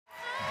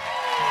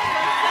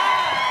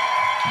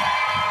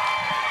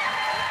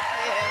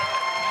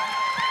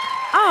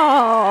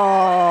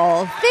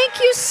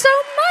you so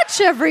much,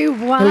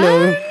 everyone.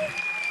 Hello.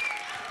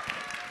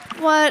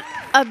 What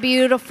a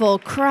beautiful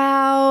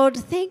crowd.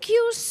 Thank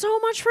you so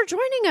much for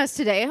joining us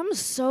today. I'm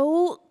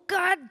so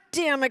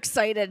goddamn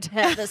excited to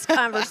have this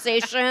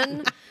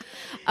conversation.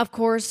 Of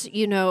course,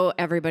 you know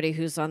everybody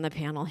who's on the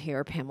panel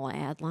here, Pamela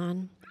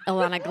Adlon,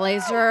 Ilana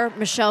Glazer,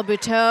 Michelle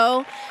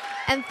Buteau.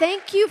 And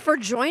thank you for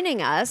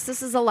joining us.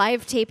 This is a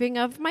live taping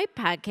of my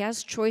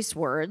podcast, Choice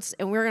Words,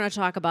 and we're going to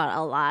talk about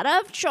a lot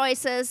of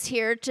choices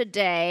here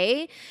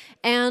today.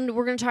 And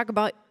we're going to talk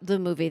about the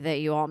movie that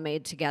you all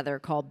made together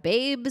called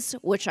Babes,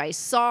 which I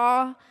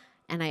saw,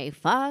 and I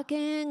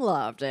fucking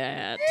loved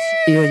it.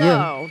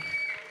 Yeah.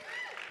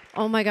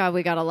 Oh my God,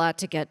 we got a lot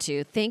to get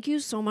to. Thank you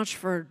so much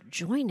for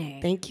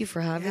joining. Thank you for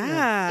having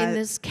us. In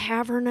this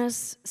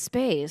cavernous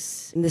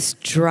space. In this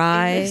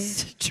dry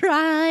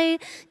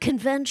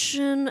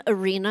convention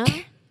arena.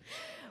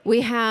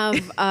 We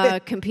have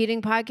a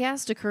competing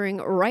podcast occurring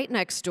right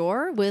next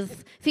door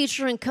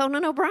featuring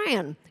Conan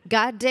O'Brien.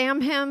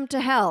 Goddamn him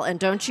to hell. And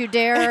don't you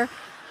dare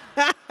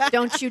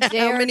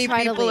How many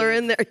try people to are leave.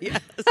 in there? Yes.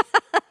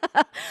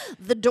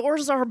 The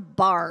doors are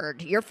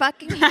barred. You're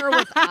fucking here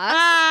with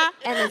us,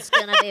 and it's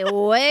going to be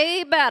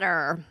way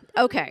better.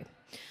 Okay.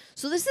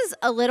 So this is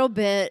a little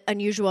bit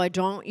unusual. I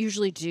don't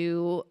usually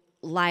do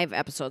live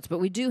episodes, but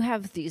we do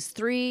have these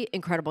three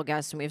incredible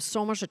guests, and we have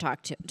so much to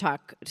talk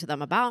to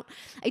them about.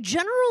 I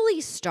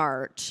generally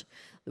start,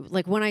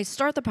 like when I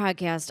start the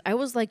podcast, I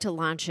always like to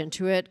launch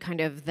into it kind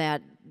of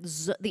that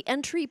the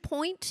entry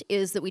point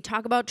is that we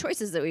talk about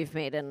choices that we've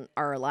made in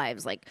our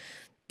lives, like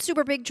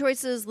super big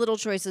choices, little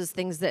choices,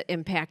 things that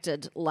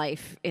impacted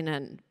life in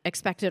an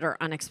expected or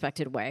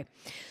unexpected way.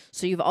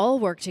 So you've all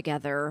worked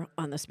together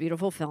on this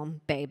beautiful film,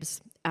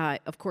 Babes.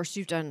 Of course,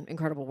 you've done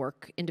incredible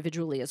work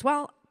individually as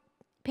well.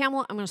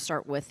 Pamela, I'm going to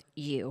start with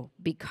you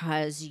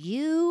because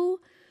you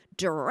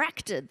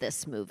directed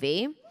this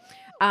movie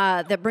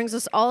that brings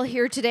us all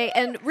here today.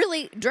 And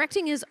really,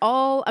 directing is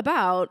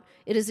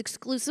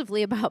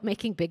exclusively about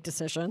making big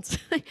decisions,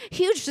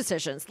 huge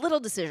decisions, little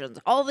decisions.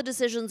 All the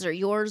decisions are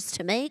yours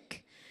to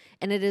make.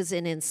 And it is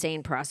an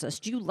insane process.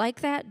 Do you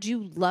like that? Do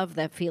you love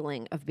that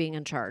feeling of being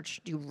in charge?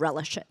 Do you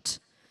relish it?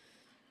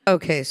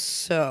 Okay,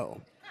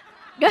 so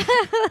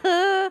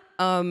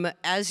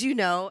as you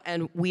know,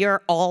 and we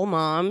are all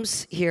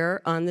moms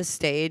here on the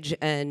stage,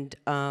 and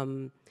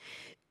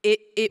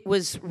it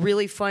was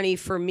really funny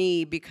for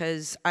me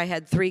because I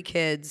had 3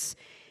 kids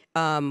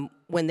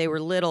when they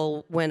were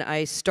little when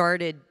I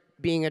started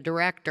being a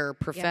director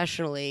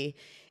professionally,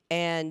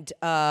 and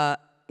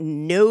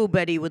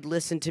nobody would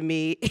listen to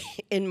me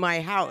in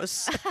my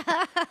house.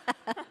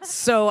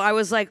 So I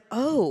was like,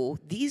 oh,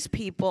 these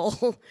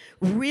people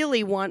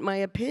really want my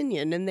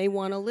opinion and they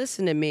want to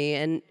listen to me.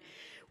 And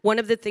one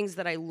of the things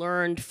that I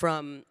learned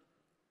from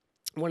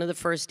one of the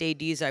first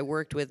ADs I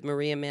worked with,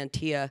 Maria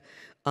Mantia,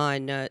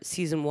 on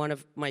season 1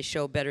 of my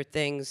show, Better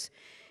Things,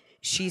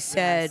 she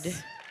said,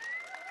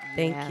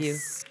 thank you.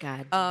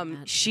 God,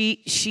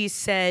 she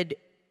said,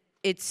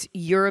 it's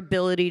your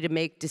ability to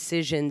make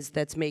decisions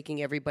that's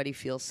making everybody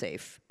feel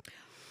safe.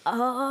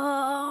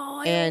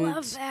 Oh, I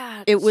love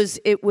that. It was,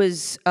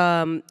 it's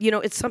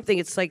something,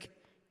 it's like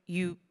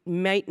you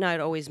might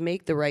not always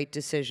make the right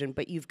decision,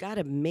 but you've got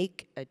to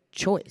make a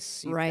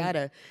choice. You've got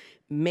to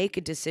make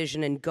a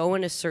decision and go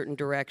in a certain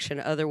direction.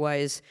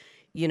 Otherwise,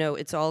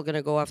 it's all going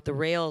to go off the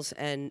rails.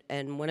 And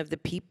one of the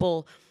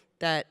people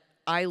that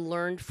I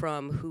learned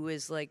from, who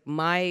is like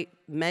my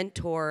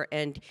mentor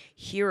and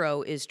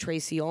hero, is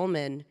Tracy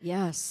Ullman.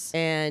 Yes.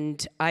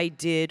 And I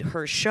did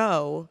her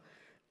show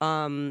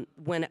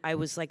when I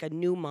was like a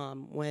new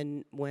mom,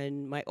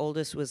 when my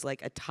oldest was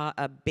like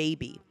a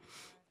baby.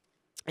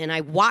 And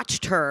I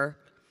watched her,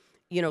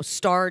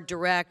 star,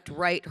 direct,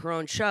 write her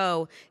own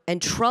show, and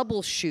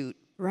troubleshoot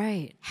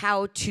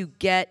how to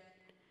get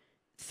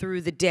through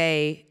the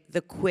day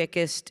the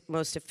quickest,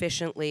 most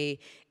efficiently,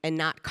 and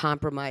not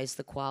compromise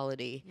the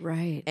quality.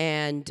 Right.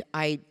 And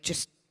I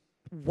just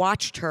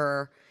watched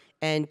her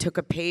and took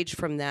a page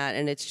from that,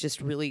 and it's just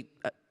really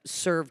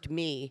served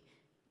me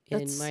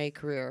in my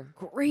career.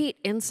 Great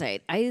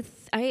insight. I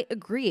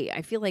agree.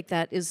 I feel like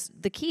that is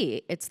the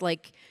key. It's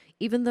like,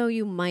 even though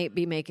you might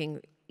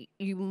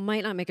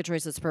not make a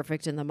choice that's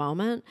perfect in the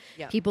moment,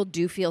 people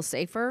do feel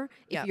safer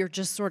if you're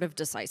just sort of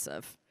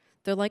decisive.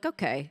 They're like,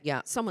 okay,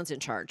 someone's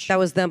in charge. That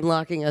was them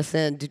locking us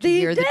in. Did you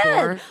hear the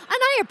door? And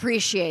I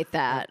appreciate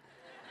that.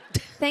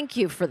 Thank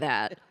you for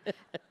that.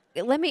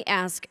 Let me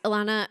ask,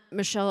 Ilana,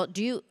 Michelle,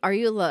 are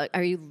you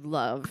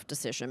love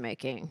decision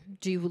making?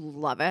 Do you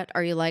love it?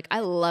 Are you like,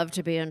 I love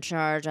to be in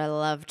charge. I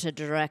love to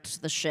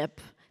direct the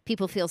ship.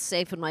 People feel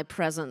safe in my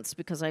presence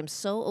because I'm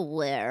so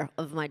aware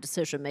of my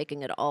decision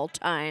making at all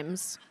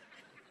times.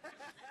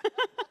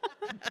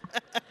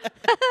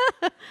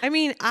 I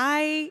mean,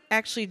 I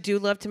actually do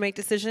love to make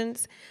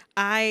decisions.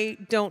 I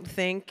don't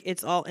think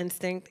it's all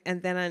instinct.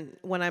 And then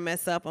when I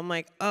mess up, I'm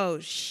like, oh,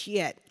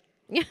 shit.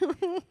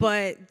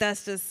 But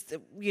that's just,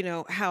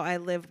 how I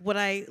live. What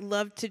I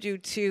love to do,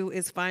 too,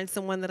 is find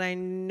someone that I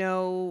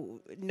know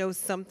knows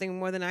something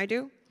more than I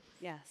do.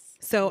 Yes.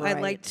 So I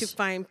like to Right.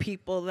 find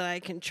people that I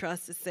can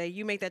trust to say,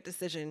 you make that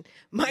decision.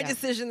 My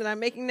decision that I'm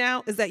making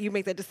now is that you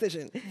make that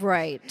decision.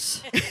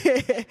 Right.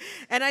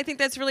 And I think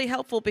that's really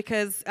helpful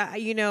because,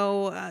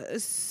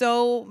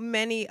 so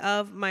many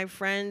of my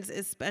friends,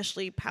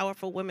 especially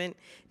powerful women,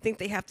 think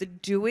they have to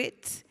do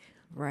it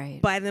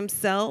Right. by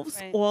themselves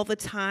all the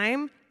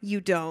time. You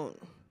don't.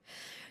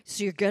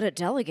 So you're good at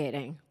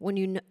delegating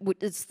when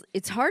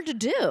it's hard to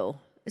do.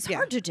 It's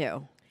hard to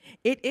do.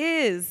 It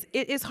is.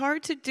 It is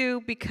hard to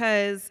do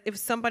because if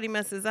somebody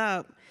messes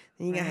up,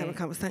 then you gotta have a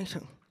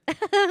conversation.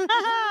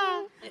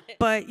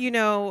 But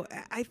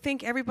I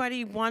think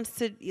everybody wants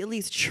to at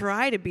least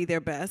try to be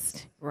their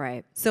best.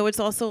 Right. So it's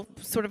also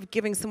sort of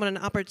giving someone an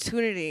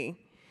opportunity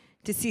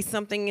to see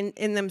something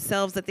in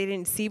themselves that they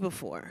didn't see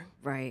before.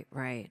 Right.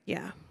 Right.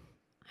 Yeah.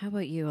 How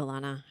about you,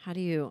 Ilana? How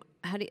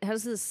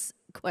does this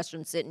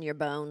question sit in your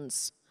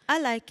bones? I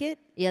like it.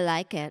 You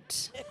like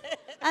it?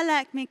 I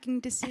like making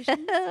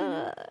decisions.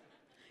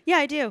 Yeah,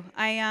 I do.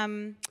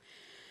 I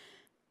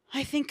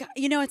think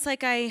it's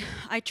like I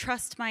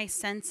trust my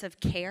sense of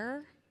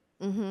care,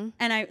 and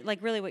I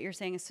like really what you're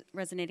saying is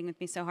resonating with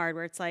me so hard.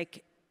 Where it's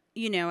like,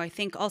 I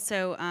think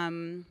also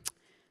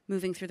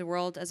moving through the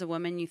world as a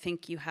woman, you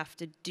think you have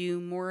to do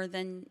more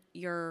than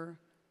your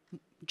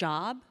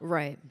job,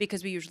 Right.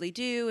 because we usually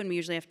do, and we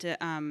usually have to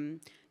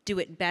do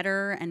it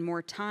better and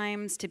more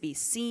times to be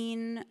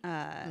seen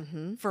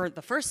for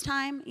the first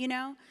time,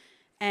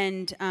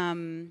 and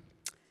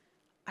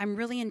I'm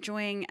really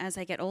enjoying as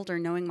I get older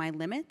knowing my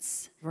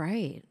limits,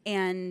 Right.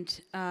 and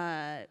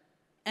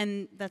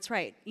that's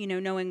right,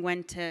 knowing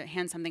when to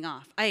hand something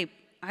off. I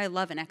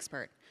love an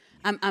expert.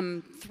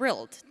 I'm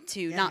thrilled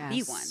to not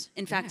be one.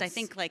 In fact, I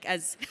think like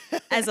as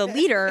a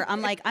leader,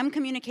 I'm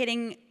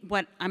communicating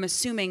what I'm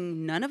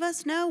assuming none of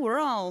us know. We're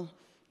all,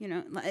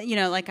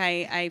 like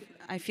I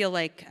feel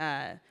like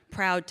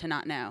proud to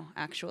not know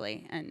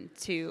actually, and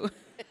to.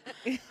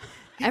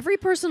 Every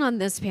person on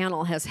this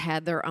panel has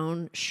had their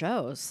own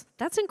shows.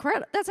 That's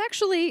incredible. That's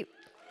actually,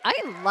 I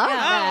love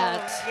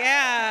that.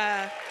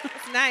 Yeah.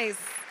 It's nice.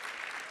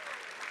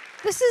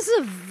 This is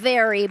a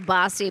very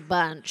bossy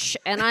bunch,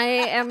 and I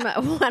am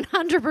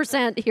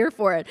 100% here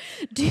for it.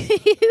 Do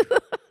you?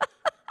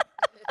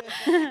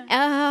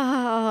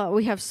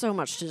 We have so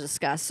much to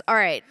discuss. All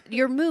right,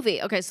 your movie.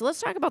 Okay, so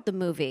let's talk about the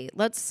movie.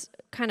 Let's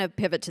kind of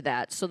pivot to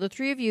that. So the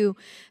three of you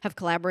have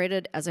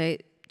collaborated, as I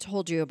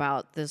told you,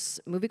 about this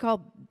movie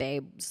called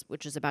Babes,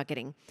 which is about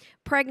getting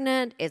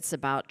pregnant. It's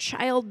about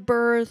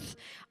childbirth.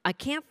 I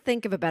can't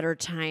think of a better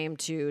time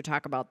to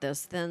talk about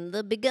this than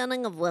the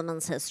beginning of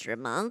Women's History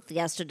Month.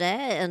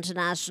 Yesterday,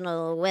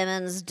 International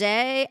Women's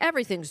Day.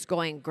 Everything's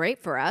going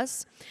great for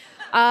us.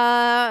 10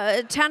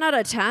 out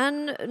of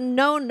 10,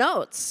 no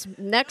notes.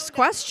 Next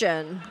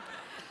question.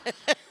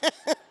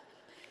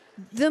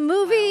 The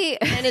movie...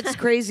 And it's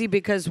crazy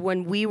because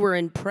when we were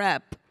in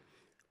prep,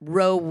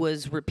 Roe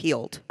was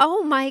repealed.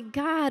 Oh my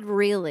God,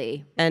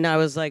 really? And I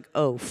was like,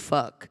 oh,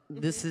 fuck.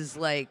 This is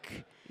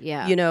like,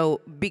 Yeah.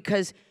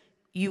 because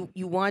you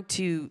want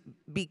to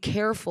be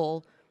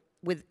careful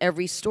with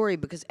every story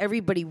because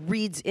everybody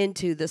reads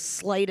into the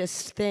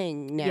slightest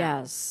thing now.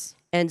 Yes.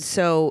 And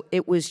so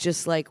it was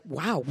just like,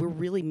 wow, we're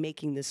really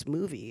making this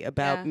movie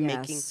about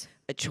making Yes.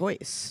 a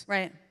choice.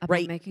 Right. About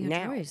Right making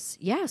now. a choice.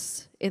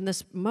 Yes, in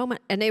this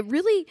moment. And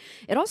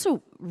it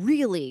also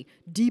really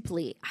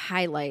deeply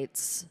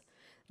highlights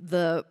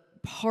the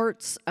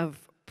parts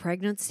of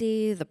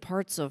pregnancy, the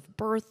parts of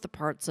birth, the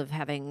parts of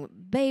having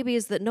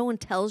babies that no one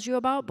tells you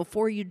about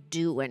before you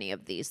do any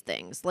of these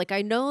things. Like,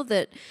 I know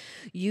that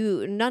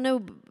none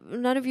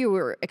of you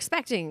were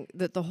expecting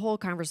that the whole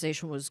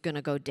conversation was going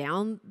to go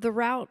down the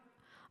route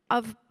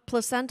of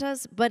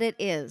placentas, but it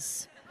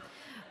is.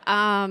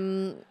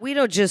 We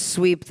don't just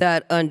sweep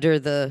that under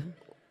the...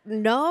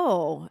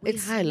 No,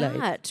 it's highlight.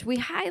 not. We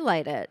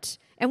highlight it,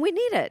 and we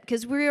need it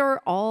because we're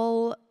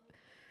all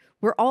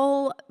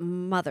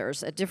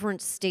mothers at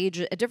different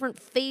stages, at different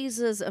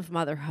phases of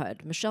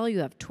motherhood. Michelle, you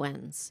have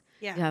twins.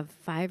 Yeah. You have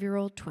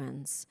 5-year-old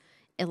twins.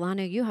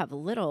 Ilana, you have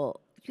little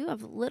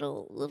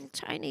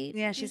tiny.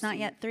 Yeah, she's not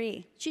yet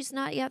 3. She's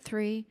not yet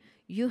 3.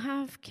 You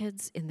have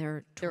kids in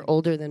their They're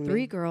older than 3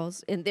 me.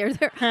 girls in their.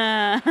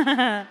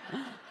 I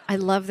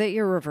love that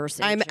you're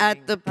reversing. I'm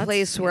at the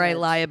place where I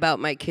lie about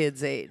my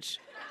kid's age.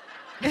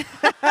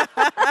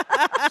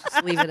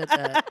 Just leave it at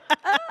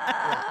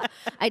that.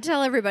 I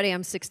tell everybody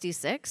I'm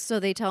 66, so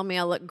they tell me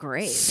I look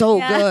great. So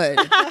good.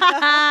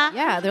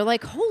 Yeah, they're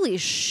like, "Holy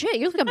shit,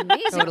 you look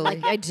amazing!" Totally.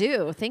 Like, I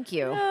do. Thank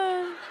you.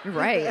 You're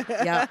right.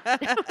 Yeah.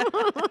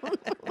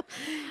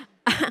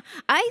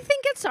 I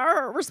think it's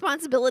our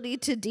responsibility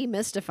to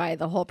demystify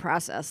the whole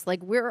process.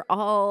 Like, we're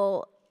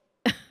all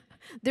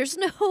there's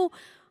no.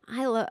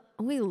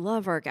 We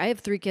love our. I have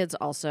 3 kids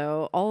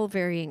also, all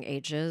varying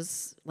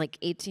ages, like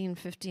 18,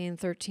 15,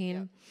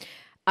 13.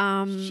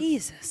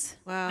 Jesus.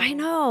 Wow. I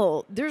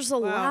know. There's a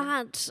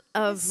lot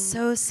of.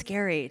 So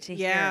scary to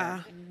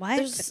Yeah. hear.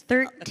 What?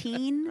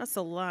 13? That's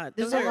a lot.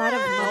 There's a lot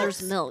of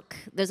mother's milk.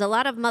 There's a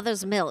lot of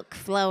mother's milk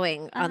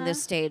flowing on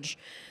this stage.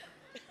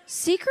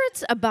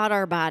 Secrets about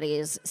our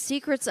bodies,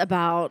 secrets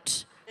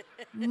about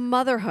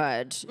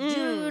motherhood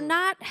do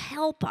not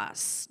help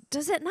us.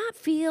 Does it not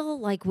feel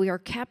like we are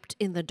kept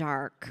in the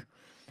dark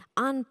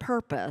on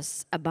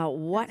purpose about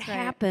what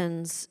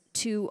happens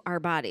to our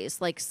bodies?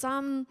 Like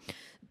some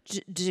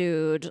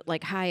dude,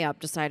 like high up,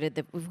 decided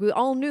that we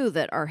all knew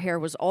that our hair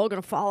was all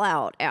going to fall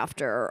out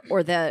after,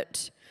 or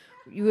that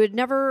you would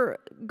never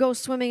go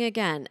swimming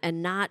again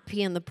and not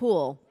pee in the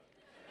pool.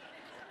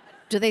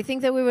 Do they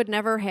think that we would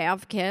never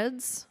have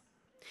kids?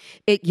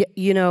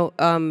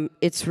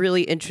 It's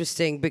really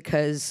interesting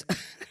because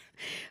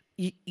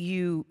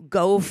you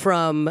go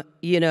from,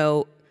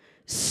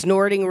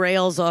 snorting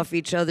rails off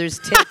each other's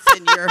tits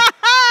in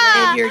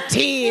your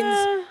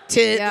teens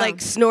to like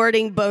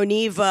snorting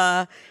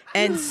Boniva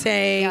and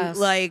saying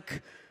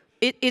like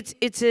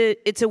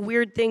it's a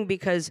weird thing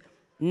because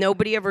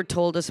nobody ever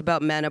told us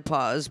about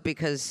menopause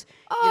because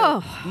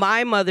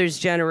my mother's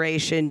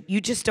generation, you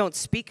just don't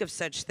speak of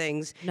such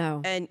things.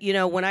 No. And,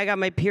 when I got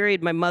my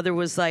period, my mother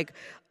was like,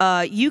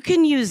 you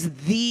can use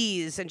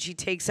these. And she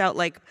takes out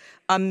like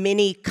a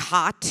mini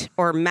cot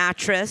or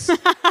mattress. And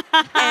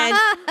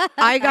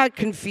I got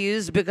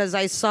confused because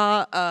I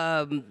saw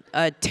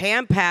a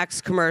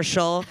Tampax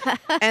commercial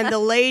and the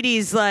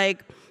lady's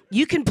like,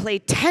 you can play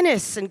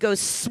tennis and go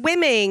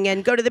swimming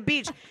and go to the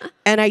beach.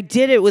 And I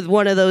did it with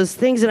one of those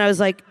things. And I was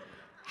like,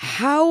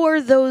 how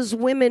are those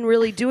women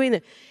really doing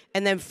that?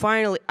 And then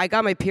finally, I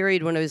got my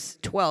period when I was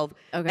 12.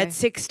 Okay. At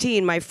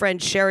 16, my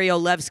friend Sherry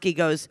Olevsky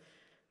goes,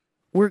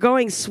 we're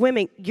going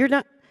swimming. You're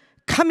not,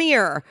 come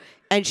here.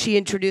 And she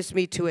introduced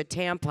me to a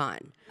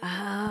tampon.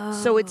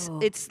 Oh. So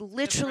it's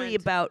literally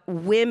about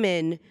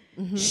women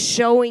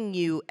showing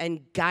you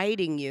and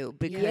guiding you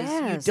because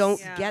you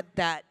don't get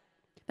that.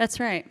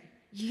 That's right.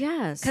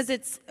 Yes. Because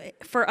it's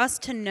for us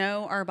to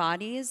know our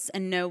bodies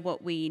and know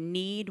what we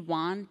need,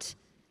 want,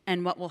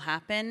 and what will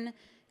happen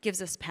gives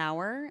us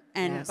power.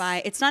 And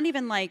it's not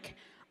even like,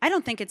 I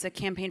don't think it's a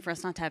campaign for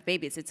us not to have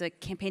babies. It's a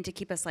campaign to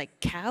keep us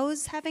like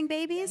cows having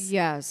babies.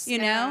 Yes. You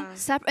know?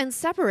 And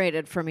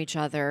separated from each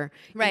other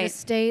in a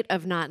state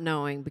of not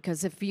knowing.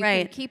 Because if you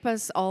can keep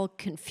us all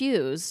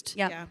confused,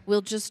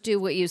 we'll just do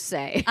what you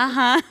say.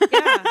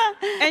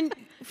 And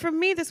for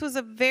me, this was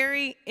a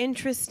very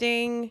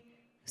interesting,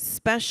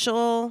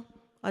 special,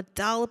 a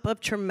dollop of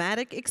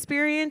traumatic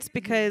experience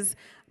because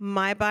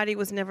my body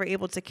was never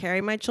able to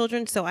carry my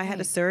children, so I had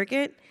a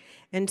surrogate.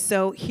 And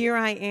so here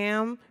I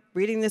am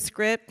reading the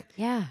script.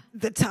 Yeah.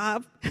 The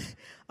top,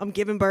 I'm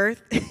giving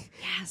birth.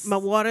 Yes. My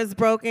water's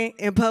broken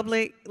in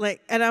public.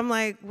 And I'm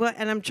like, what?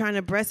 And I'm trying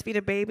to breastfeed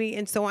a baby.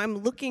 And so I'm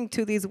looking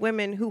to these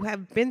women who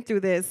have been through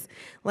this.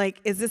 Like,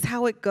 is this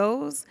how it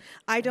goes?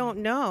 I don't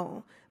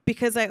know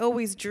because I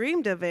always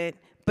dreamed of it,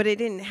 but it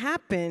didn't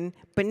happen.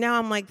 But now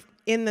I'm like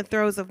in the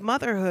throes of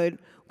motherhood,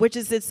 which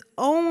is its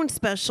own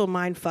special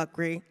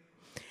mindfuckery.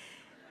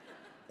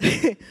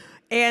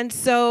 And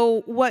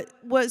so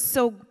what's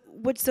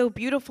so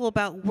beautiful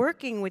about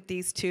working with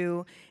these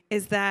two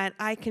is that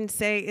I can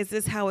say, is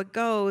this how it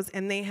goes?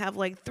 And they have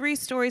like 3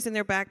 stories in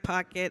their back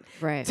pocket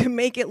to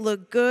make it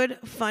look good,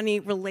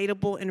 funny,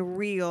 relatable, and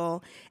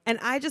real. And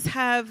I just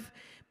have,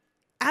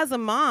 as a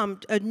mom,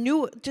 a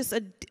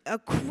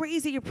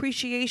crazy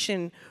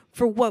appreciation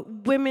for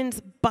what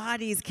women's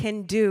bodies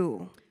can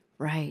do.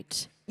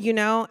 Right.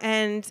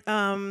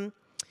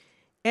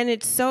 And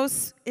it's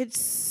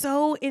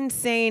so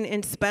insane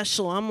and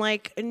special. I'm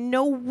like,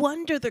 no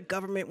wonder the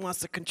government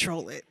wants to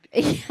control it.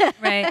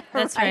 Right.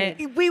 That's right.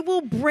 We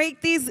will break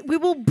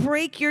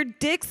your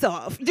dicks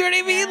off. Do you know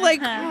what I mean?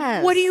 Like,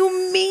 what do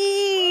you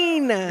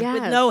mean?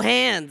 Yes. With no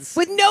hands.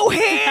 With no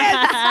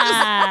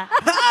hands.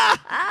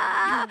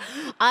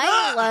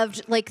 I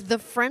loved like the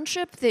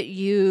friendship that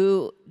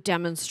you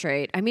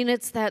demonstrate. I mean,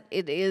 it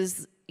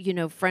is,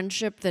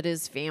 friendship that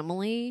is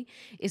family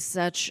is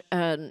such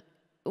an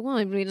well,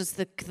 I mean, it's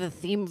the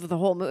theme of the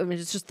whole movie. I mean,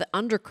 it's just the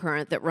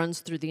undercurrent that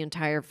runs through the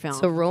entire film.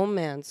 It's a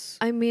romance.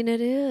 I mean,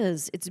 it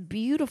is. It's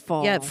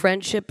beautiful. Yeah,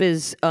 friendship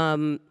is,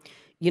 I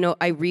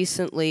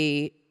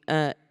recently,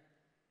 my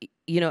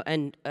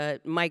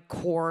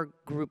core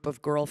group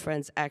of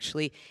girlfriends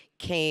actually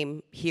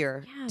came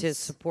here to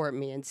support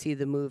me and see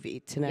the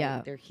movie tonight.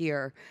 Yeah. They're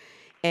here.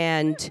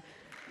 And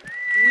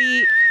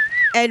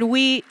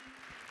we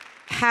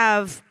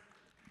have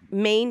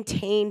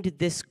maintained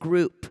this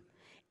group.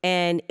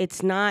 And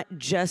it's not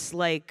just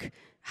like,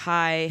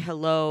 hi,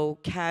 hello,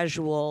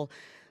 casual.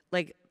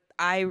 Like,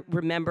 I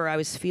remember I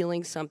was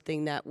feeling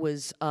something that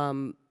was,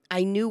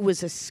 I knew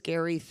was a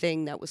scary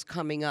thing that was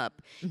coming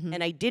up. Mm-hmm.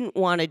 And I didn't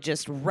want to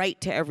just write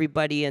to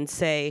everybody and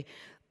say,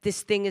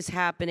 this thing is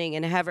happening,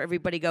 and have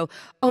everybody go,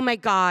 oh my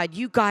God,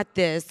 you got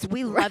this.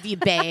 We love you,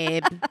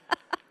 babe.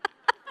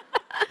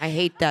 I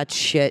hate that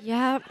shit.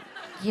 Yep.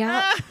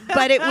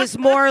 But it was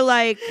more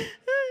like,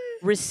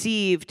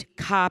 received,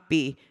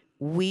 copy.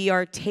 We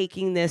are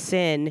taking this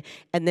in,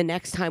 and the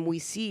next time we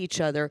see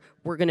each other,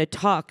 we're going to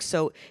talk.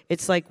 So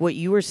it's like what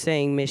you were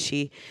saying,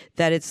 Mishi,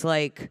 that it's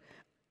like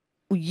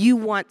you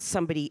want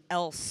somebody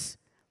else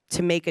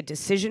to make a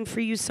decision for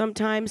you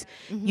sometimes.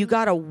 You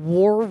got a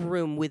war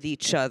room with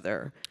each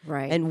other.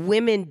 Right. And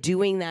women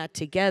doing that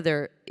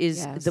together is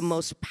Yes. the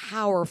most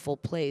powerful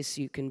place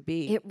you can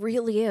be. It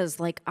really is.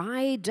 Like,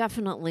 I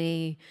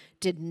definitely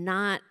did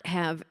not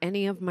have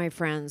any of my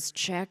friends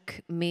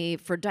check me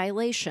for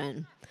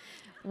dilation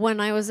when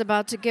I was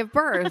about to give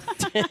birth.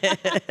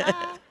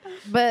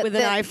 But With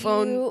an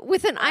iPhone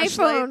with an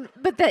flashlight? iPhone,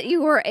 but that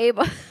you were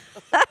able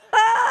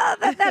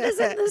that is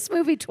in this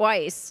movie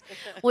twice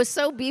was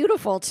so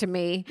beautiful to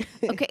me.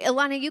 Okay,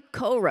 Ilana, you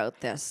co-wrote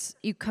this.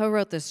 You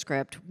co-wrote this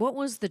script. What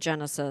was the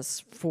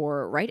genesis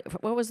for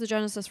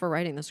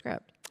writing the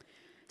script?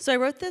 So I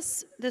wrote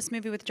this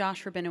movie with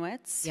Josh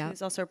Rabinowitz, Yeah.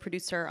 who's also a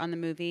producer on the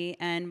movie,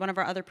 and one of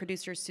our other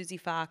producers, Susie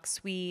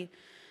Fox. We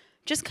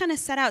just kind of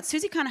set out.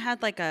 Susie kind of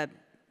had like a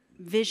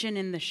vision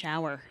in the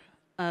shower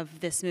of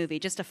this movie,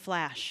 just a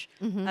flash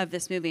of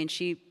this movie, and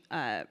she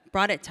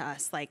brought it to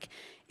us. Like,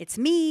 it's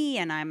me,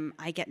 and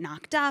I get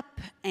knocked up,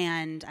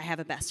 and I have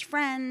a best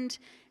friend,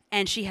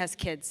 and she has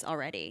kids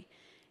already,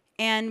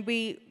 and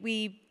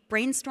we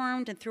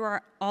brainstormed and threw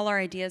all our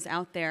ideas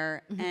out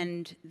there,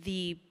 and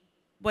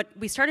what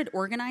we started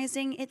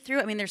organizing it through.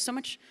 I mean, there's so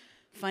much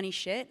funny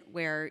shit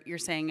where you're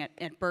saying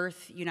at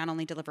birth you not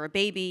only deliver a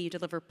baby, you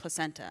deliver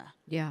placenta.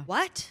 Yeah.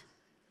 What?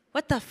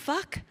 What the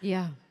fuck?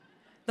 Yeah.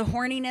 The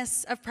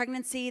horniness of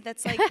pregnancy,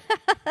 that's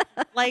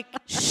like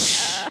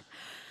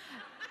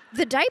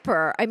The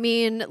diaper. I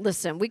mean,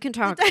 listen, we can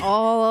talk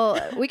all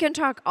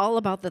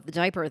about the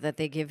diaper that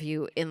they give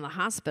you in the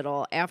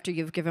hospital after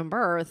you've given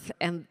birth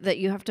and that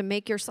you have to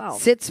make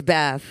yourself. Sitz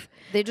bath.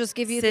 They just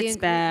give you Sitz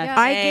bath. Yeah.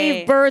 I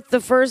gave birth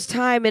the first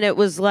time, and it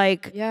was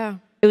like, Yeah.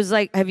 it was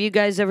like, have you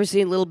guys ever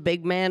seen Little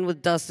Big Man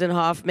with Dustin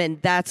Hoffman?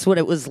 That's what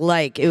it was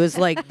like. It was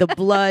like the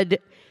blood.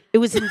 It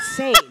was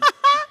insane.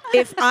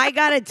 If I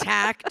got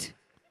attacked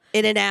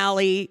in an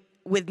alley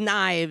with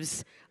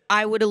knives,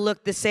 I would have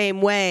looked the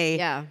same way.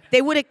 Yeah.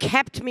 They would have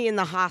kept me in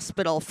the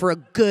hospital for a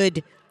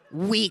good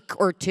week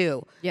or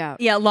two. Yeah.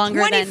 yeah,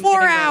 longer than 24 giving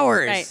birth.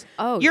 hours. Right.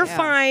 Oh, You're yeah.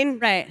 fine.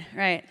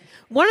 Right.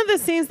 One of the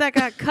scenes that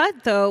got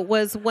cut, though,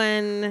 was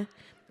when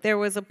there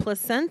was a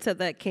placenta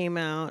that came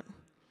out.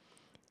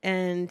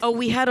 And Oh,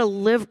 we had a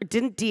liver.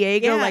 Didn't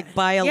Diego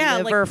buy a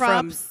liver like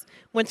from props,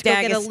 went to go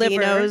get a liver.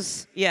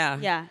 D'Agostino's? Yeah.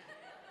 Yeah.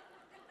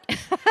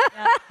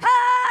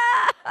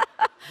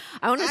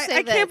 I want to say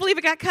I that can't believe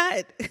it got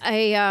cut.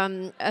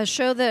 a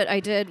show that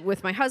I did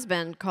with my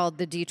husband called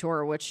The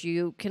Detour, which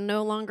you can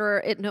no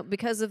longer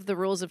because of the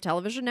rules of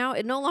television now,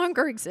 it no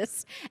longer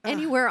exists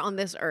anywhere on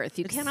this earth.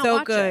 You cannot so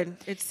watch good. it.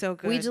 It's so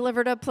good. We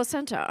delivered a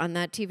placenta on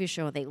that TV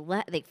show. They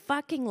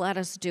fucking let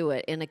us do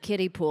it in a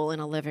kiddie pool in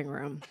a living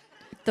room.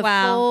 The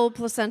Wow. full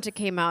placenta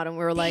came out, and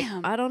we were like,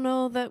 Damn. I don't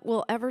know that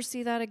we'll ever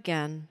see that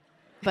again,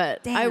 but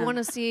I Damn. want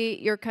to see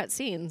your cut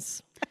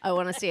scenes. I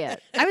want to see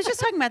it. I was just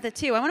talking about that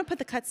too. I want to put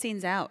the cut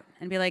scenes out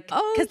and be like,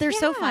 Oh, because they're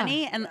so yeah.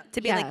 funny, and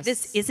to be like,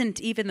 this Yes. isn't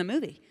even the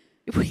movie.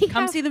 We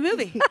Come have- see the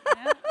movie.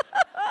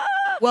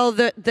 Well,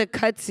 the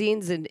cut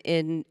scenes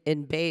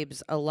in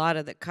Babes, a lot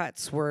of the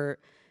cuts were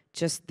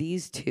just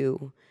these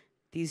two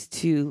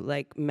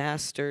like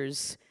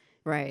masters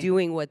Right.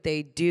 doing what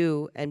they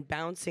do and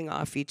bouncing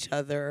off each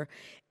other,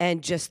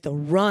 and just the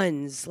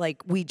runs.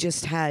 Like, we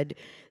just had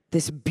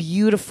this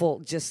beautiful,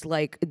 just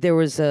like there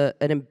was an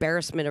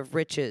embarrassment of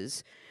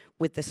riches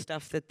with the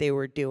stuff that they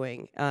were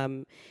doing.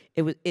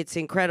 It's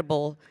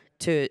incredible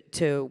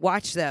to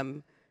watch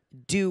them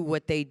do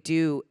what they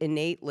do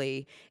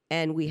innately,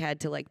 and we had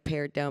to like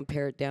pare it down,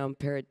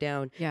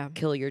 Yeah.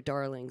 kill your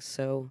darlings.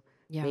 So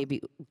Yeah. maybe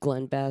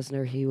Glenn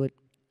Basner, he would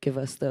give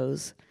us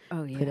those,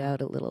 Oh, put yeah.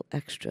 out a little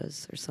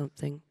extras or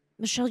something.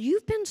 Michelle,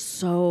 you've been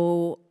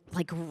so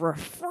like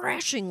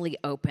refreshingly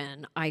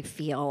open, I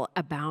feel,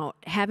 about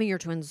having your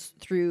twins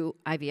through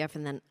IVF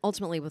and then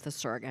ultimately with a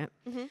surrogate.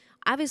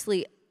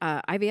 Obviously,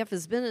 IVF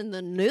has been in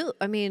the news.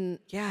 I mean,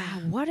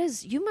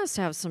 you must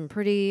have some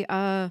pretty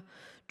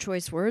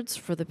choice words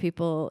for the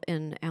people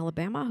in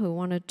Alabama who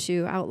wanted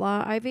to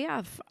outlaw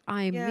IVF.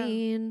 I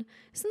mean,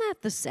 isn't that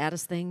the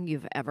saddest thing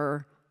you've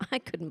ever? I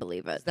couldn't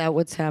believe it. Is that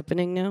what's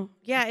happening now?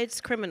 Yeah,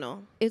 it's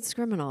criminal. It's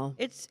criminal.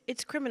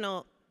 It's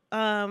criminal.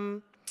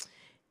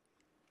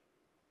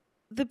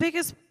 The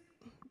biggest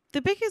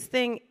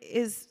thing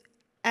is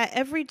at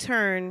every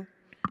turn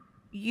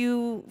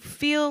you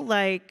feel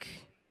like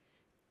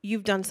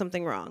you've done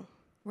something wrong.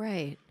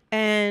 Right.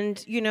 And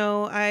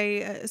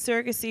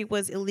surrogacy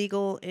was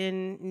illegal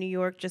in New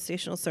York,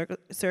 gestational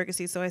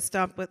surrogacy. So I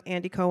stopped with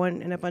Andy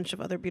Cohen and a bunch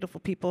of other beautiful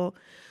people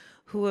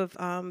who have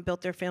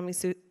built their families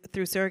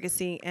through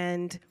surrogacy.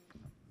 And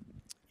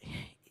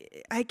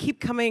I keep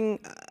coming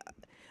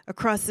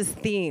across this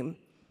theme.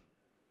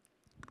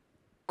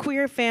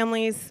 Queer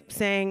families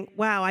saying,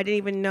 wow, I didn't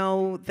even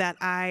know that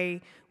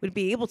I would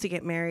be able to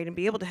get married and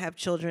be able to have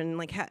children,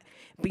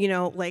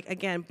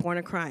 again, born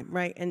a crime,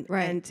 right?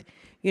 And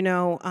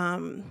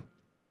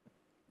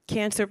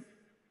cancer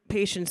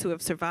patients who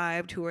have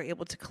survived, who are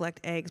able to collect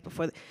eggs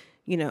before,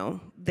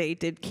 they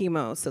did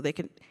chemo so they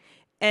could,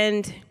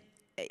 and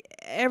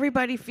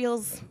everybody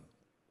feels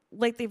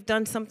like they've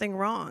done something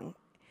wrong.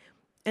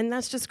 And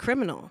that's just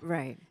criminal.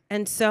 Right.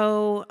 And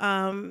so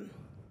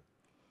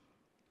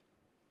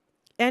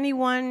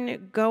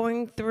anyone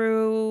going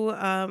through,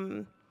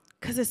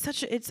 because it's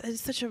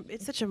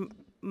such a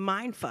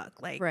mind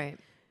fuck. Like, Right.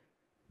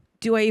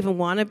 do I even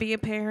want to be a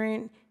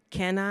parent?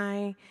 Can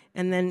I?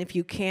 And then if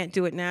you can't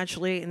do it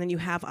naturally, and then you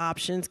have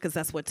options, because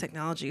that's what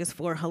technology is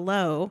for.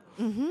 Hello.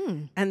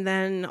 Mm-hmm. And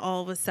then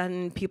all of a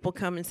sudden, people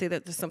come and say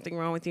that there's something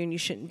wrong with you, and you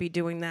shouldn't be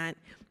doing that.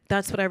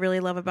 That's what I really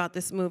love about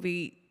this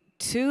movie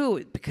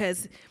too,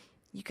 because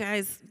you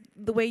guys,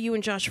 the way you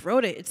and Josh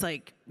wrote it, it's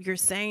like you're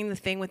saying the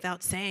thing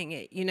without saying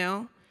it. You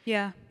know?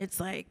 Yeah.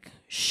 It's like,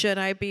 should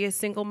I be a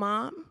single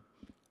mom?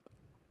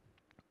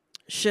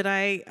 Should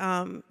I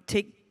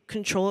take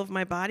control of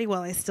my body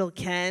while I still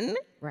can?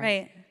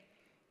 Right.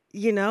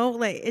 You know,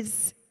 like,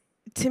 it's,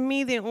 to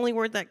me, the only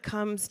word that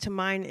comes to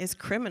mind is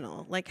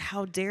criminal. Like,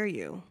 how dare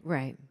you?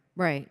 Right,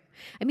 right.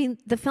 I mean,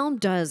 the film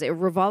it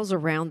revolves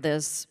around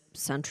this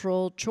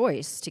central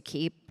choice to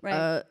keep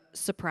a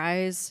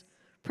surprise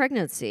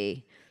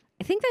pregnancy.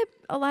 I think that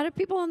a lot of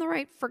people on the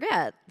right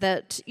forget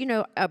that, you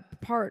know, a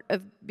part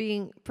of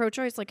being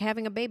pro-choice, like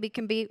having a baby,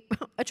 can be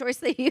a choice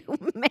that you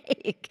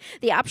make.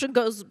 The option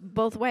goes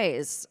both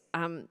ways.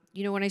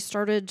 You know, when I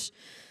started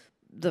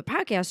the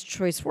podcast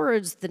Choice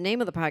Words, the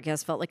name of the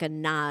podcast felt like a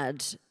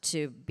nod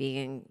to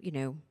being, you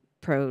know,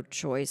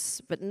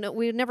 pro-choice. But no,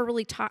 we never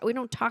really we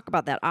don't talk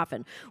about that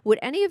often. Would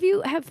any of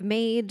you have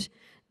made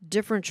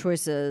different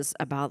choices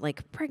about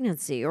like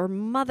pregnancy or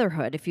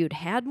motherhood if you'd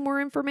had more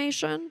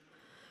information?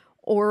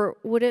 Or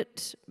would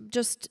it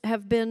just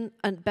have been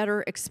a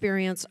better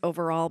experience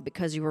overall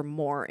because you were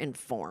more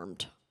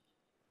informed?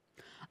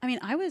 I mean,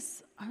 I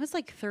was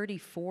like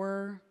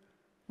 34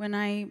 when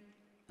I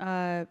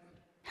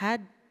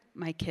had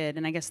my kid,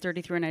 and I guess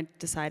 33 when I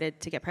decided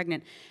to get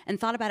pregnant, and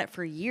thought about it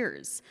for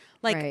years.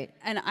 Like, Right.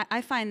 and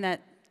I find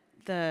that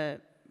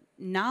the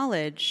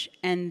knowledge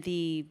and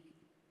the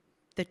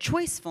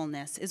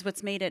choicefulness is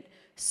what's made it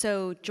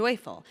so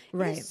joyful.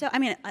 Right. So I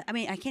mean,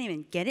 I can't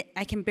even get it.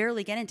 I can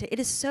barely get into it. It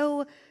is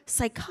so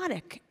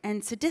psychotic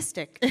and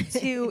sadistic.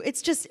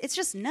 It's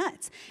just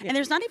nuts. Yeah. And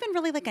there's not even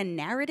really like a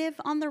narrative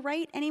on the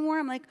right anymore.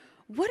 I'm like,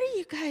 what are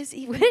you guys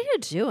even? What are you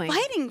doing?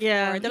 Fighting for?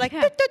 Yeah. They're like,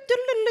 Yeah.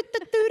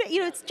 you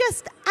know, it's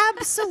just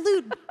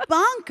absolute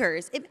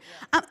bonkers.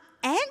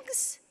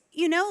 Eggs,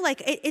 you know,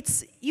 like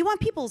it's you want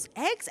people's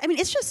eggs. I mean,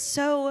 it's just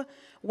so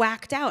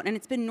whacked out, and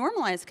it's been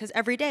normalized because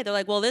every day they're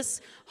like, well,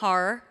 this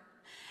horror,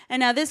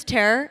 and now this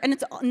terror, and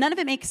it's none of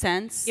it makes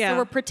sense. Yeah. So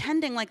we're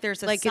pretending like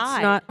there's a Like, side.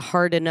 it's not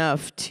hard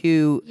enough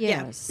to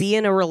Yes. be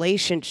in a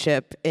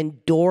relationship,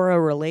 endure a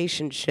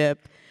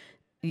relationship.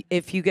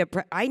 If you get,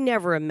 I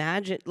never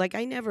imagined, like,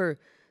 I never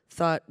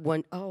thought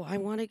I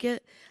want to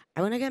get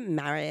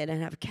married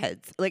and have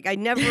kids. Like, I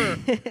never,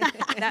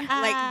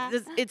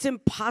 it's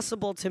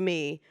impossible to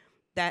me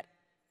that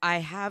I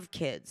have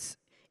kids.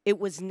 It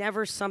was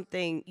never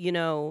something, you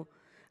know,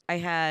 I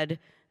had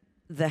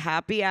the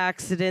happy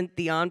accident,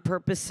 the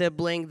on-purpose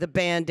sibling, the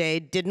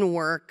Band-Aid, didn't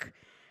work.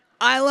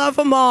 I love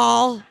them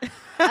all.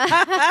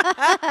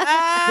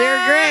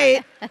 They're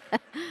great.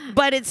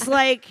 But it's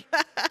like,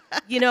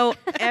 you know,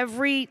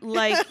 every,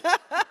 like,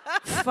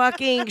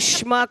 fucking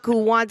schmuck who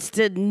wants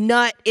to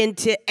nut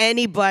into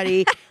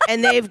anybody,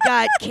 and they've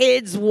got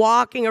kids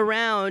walking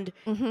around,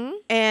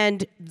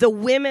 and the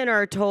women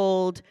are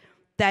told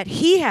that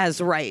he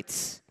has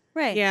rights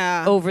right.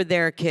 Yeah. over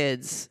their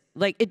kids.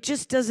 Like, it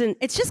just doesn't.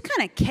 It's just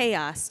kind of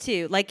chaos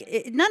too.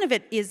 Like none of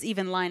it is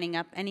even lining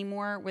up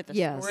anymore with the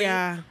Yes. story.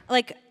 Yeah.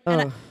 Like,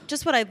 and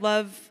just what I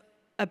love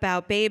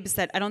about Babes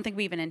that I don't think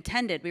we even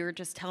intended. We were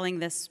just telling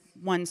this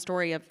one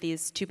story of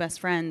these two best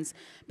friends,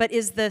 but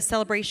is the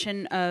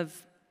celebration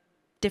of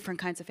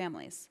different kinds of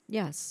families.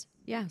 Yes.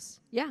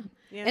 Yes. Yeah.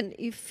 And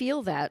you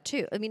feel that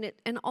too. I mean,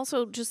 and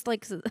also just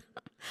like,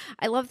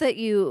 I love that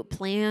you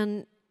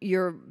plan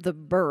the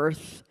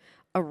birth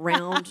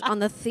around on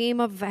the theme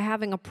of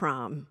having a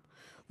prom.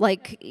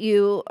 Like,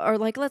 you are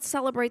like, let's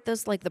celebrate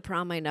this like the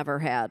prom I never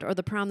had, or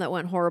the prom that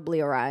went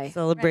horribly awry.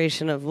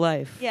 Celebration of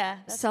life. Yeah.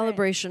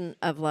 Celebration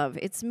of love.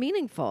 It's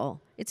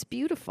meaningful. It's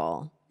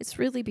beautiful. It's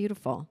really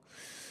beautiful.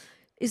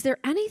 Is there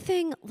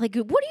anything, like,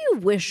 what do you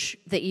wish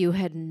that you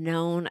had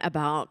known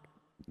about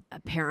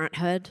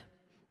parenthood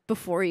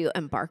before you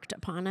embarked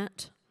upon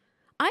it?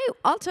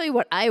 I'll tell you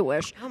what I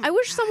wish. I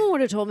wish someone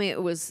would have told me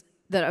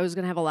that I was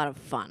going to have a lot of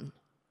fun.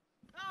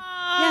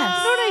 Yes.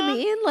 You know what I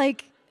mean?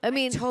 Like, I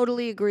mean,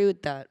 Totally agree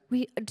with that.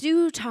 we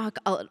do talk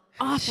an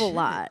awful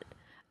lot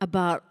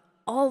about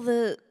all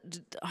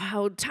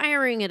how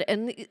tiring it,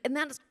 and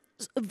that is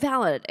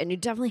valid, and you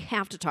definitely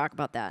have to talk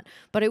about that.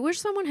 But I wish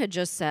someone had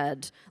just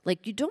said,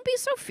 like, you don't be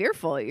so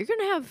fearful. You're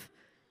gonna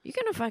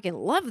fucking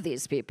love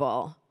these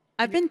people.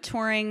 I've been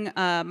touring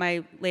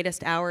my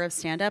latest hour of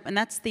stand-up, and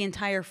that's the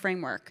entire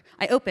framework.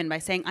 I open by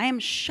saying, I am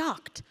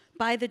shocked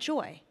by the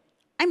joy.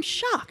 I'm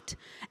shocked.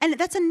 And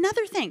that's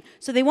another thing.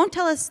 So they won't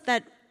tell us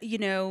that you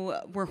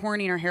know, we're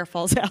horny and our hair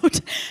falls out.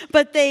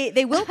 But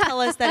they will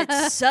tell us that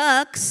it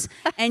sucks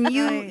and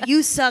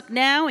you suck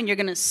now and you're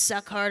gonna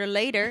suck harder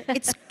later.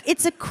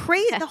 It's a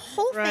crazy. The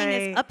whole thing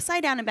is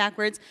upside down and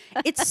backwards.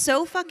 It's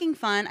so fucking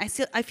fun.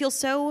 I feel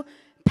so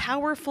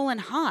powerful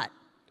and hot.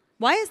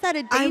 Why is that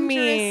a dangerous? I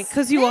mean,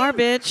 because you are,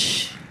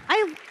 bitch.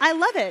 I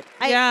love it.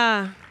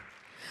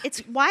 It's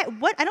why.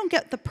 What I don't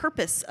get the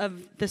purpose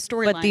of the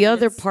storyline. But the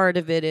other part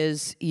of it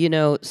is, you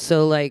know,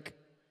 so like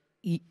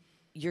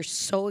you're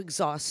so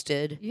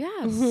exhausted.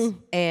 Yes.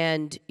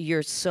 And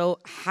you're so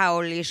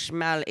holy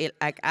schmal,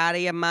 like out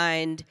of your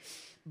mind.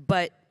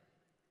 But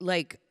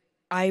like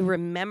I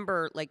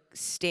remember like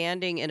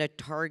standing in a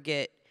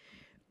Target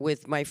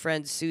with my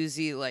friend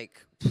Susie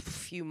like a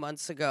few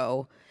months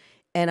ago,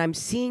 and I'm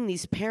seeing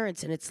these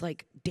parents, and it's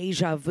like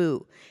deja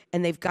vu.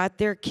 And they've got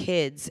their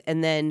kids,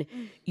 and then,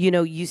 you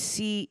know, you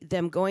see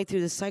them going through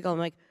the cycle. I'm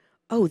like,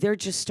 oh, they're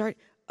just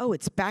oh,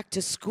 it's back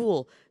to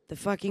school, the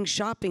fucking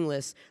shopping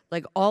list,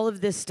 like all of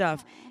this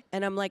stuff.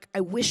 And I'm like,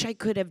 I wish I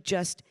could have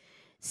just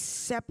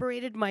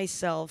separated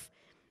myself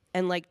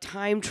and like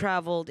time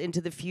traveled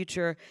into the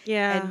future.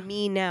 Yeah. And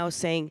me now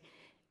saying,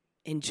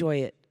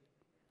 enjoy it.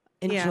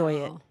 Enjoy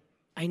it.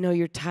 I know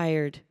you're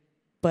tired,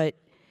 but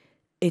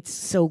it's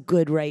so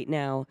good right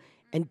now.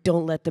 And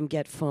don't let them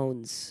get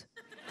phones.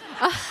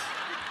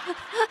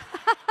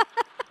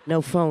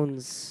 No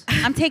phones.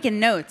 I'm taking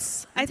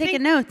notes. I'm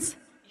taking notes.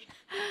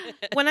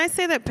 When I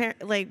say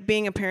that like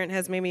being a parent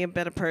has made me a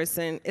better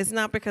person, it's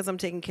not because I'm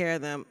taking care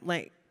of them.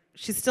 Like,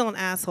 she's still an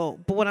asshole,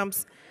 but what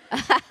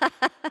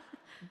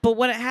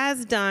it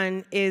has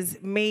done is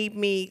made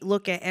me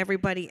look at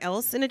everybody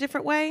else in a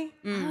different way.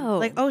 Oh.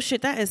 Like, oh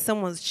shit, that is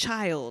someone's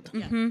child.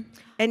 Mm-hmm.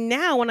 And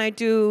now when I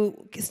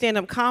do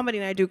stand-up comedy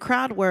and I do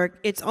crowd work,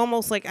 it's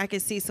almost like I can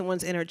see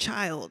someone's inner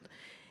child.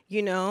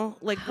 You know?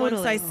 Like,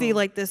 once I see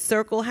like this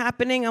circle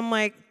happening, I'm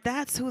like,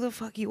 that's who the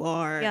fuck you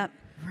are. Yep.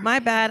 My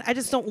bad. I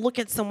just don't look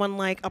at someone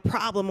like a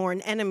problem or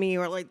an enemy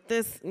or like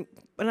this.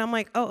 But I'm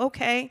like, oh,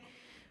 okay.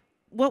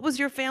 What was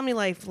your family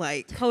life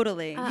like?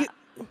 Totally.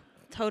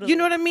 Totally. You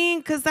know what I mean?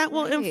 Because that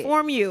will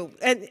inform you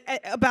and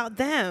about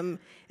them,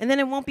 and then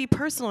it won't be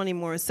personal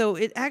anymore. So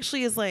it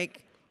actually is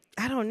like,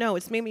 I don't know.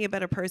 It's made me a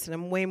better person.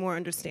 I'm way more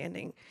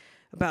understanding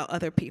about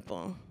other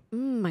people.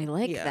 I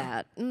like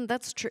that.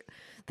 That's true.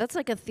 That's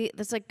like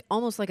that's like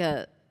almost like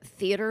a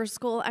theater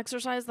school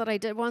exercise that I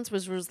did once.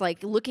 Was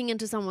like looking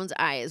into someone's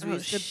eyes. We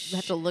used to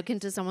have to look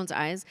into someone's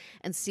eyes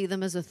and see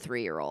them as a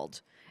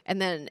 3-year-old. And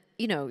then,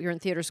 you know, you're in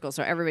theater school,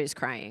 so everybody's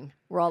crying.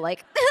 We're all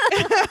like,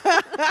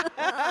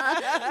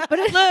 but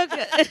look.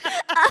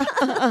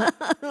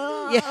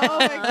 Oh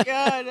my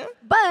God.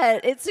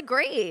 But it's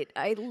great.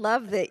 I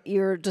love that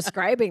you're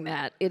describing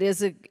that. It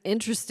is an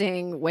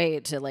interesting way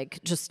to like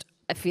just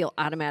feel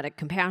automatic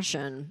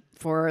compassion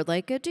for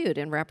like a dude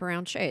in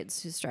wraparound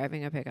shades who's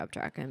driving a pickup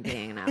truck and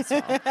being an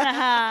asshole.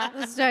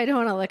 I don't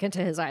want to look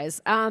into his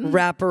eyes.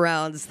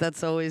 Wraparounds,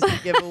 that's always the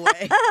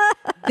giveaway.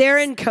 They're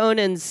in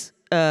Conan's.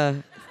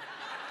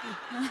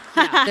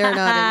 They're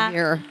not in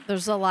here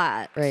There's a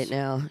lot right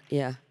now.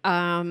 Yeah.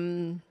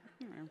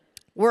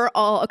 We're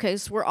all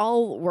so we're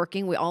all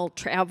working. We all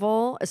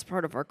travel as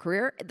part of our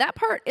career. That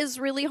part is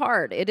really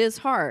hard. It is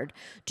hard.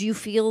 Do you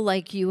feel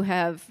like you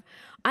have?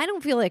 I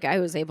don't feel like I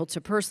was able to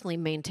personally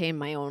maintain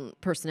my own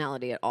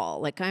personality at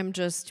all. Like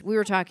we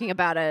were talking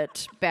about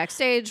it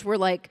backstage. We're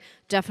like,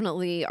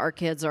 definitely our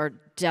kids are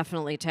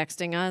definitely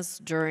texting us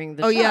during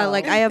the show. Oh yeah,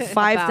 like I have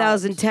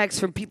 5,000 texts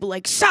from people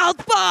like,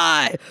 South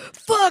by,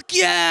 fuck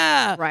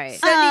yeah. Right.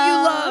 Sending you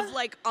love,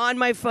 like on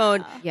my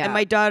phone. Yeah. And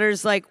my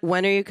daughter's like,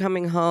 when are you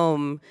coming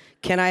home?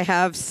 Can I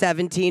have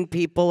 17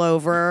 people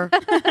over?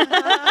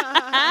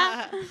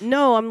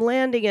 No, I'm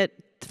landing at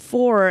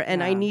 4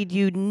 and I need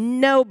you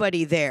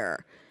nobody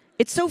there.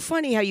 It's so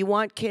funny how you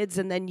want kids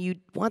and then you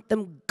want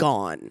them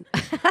gone.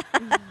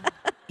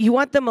 You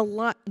want them a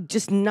lot,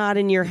 just not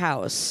in your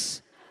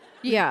house.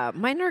 Yeah,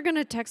 mine are going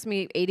to text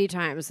me 80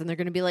 times and they're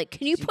going to be like,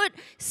 can you put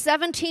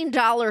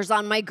 $17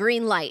 on my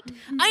green light?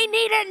 I need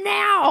it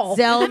now.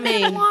 Sell I'm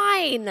me. in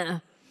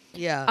line.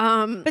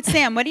 Yeah. But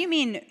Sam, what do you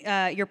mean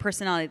your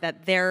personality,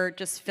 that they're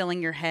just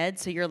filling your head,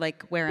 so you're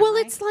like, where am I? Well,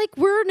 it's like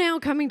we're now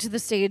coming to the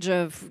stage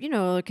of, you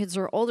know, the kids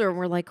are older and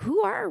we're like,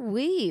 who are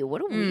we?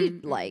 What do we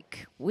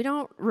like? We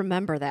don't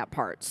remember that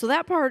part. So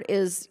that part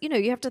is, you know,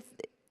 you have to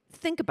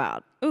think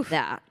about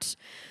that.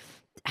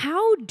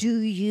 How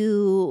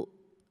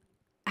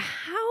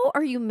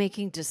are you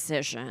making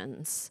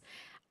decisions?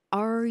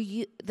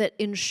 That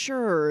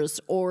ensures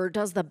or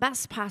does the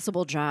best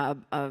possible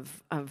job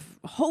of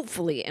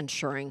hopefully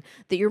ensuring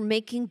that you're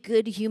making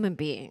good human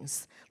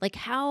beings? Like,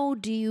 how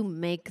do you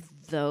make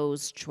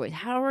those choices?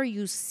 How are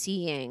you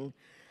seeing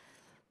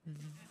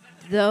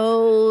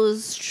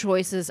those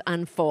choices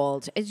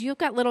unfold? As you've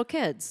got little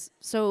kids,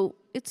 so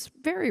it's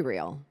very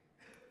real.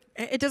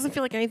 It doesn't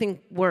feel like anything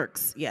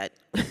works yet.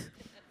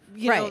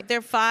 You know,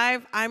 they're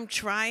 5. I'm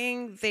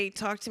trying. They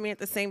talk to me at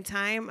the same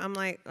time. I'm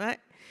like, what?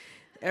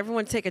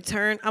 Everyone take a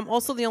turn. I'm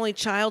also the only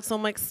child, so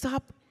I'm like,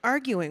 stop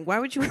arguing. Why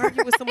would you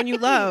argue with someone you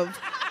love?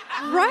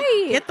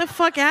 Right. Get the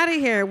fuck out of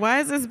here.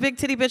 Why does this big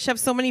titty bitch have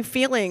so many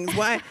feelings?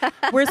 Why?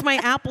 Where's my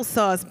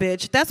applesauce,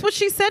 bitch? That's what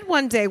she said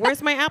one day.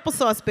 Where's my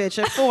applesauce,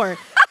 bitch, at 4?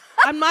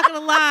 I'm not going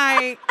to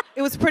lie.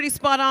 It was pretty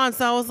spot on,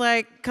 so I was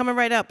like, coming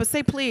right up. But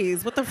say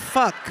please. What the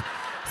fuck?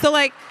 So,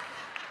 like,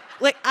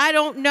 I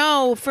don't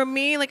know. For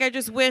me, like, I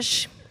just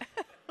wish...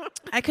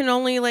 I can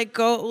only like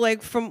go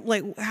like from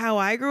like how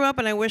I grew up,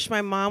 and I wish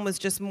my mom was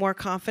just more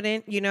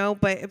confident, you know.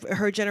 But if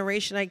her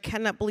generation, I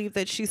cannot believe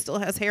that she still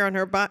has hair on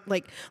her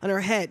like on her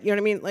head. You know what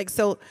I mean? Like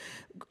so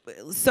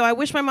I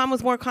wish my mom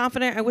was more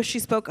confident. I wish she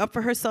spoke up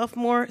for herself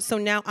more. So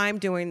now I'm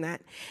doing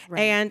that,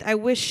 and I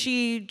wish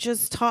she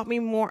just taught me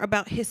more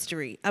about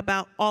history,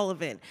 about all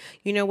of it.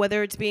 You know,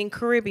 whether it's being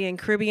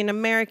Caribbean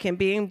American,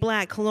 being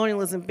Black,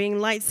 colonialism, being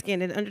light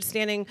skinned, and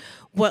understanding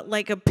what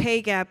like a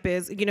pay gap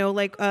is. You know,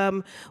 like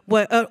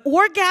what an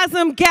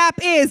orgasm gap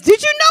is.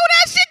 Did you know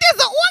that shit?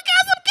 There's an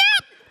orgasm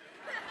gap.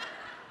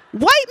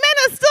 White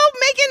men are still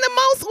making the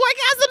most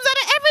orgasms out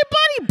of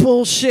everybody.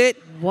 Bullshit.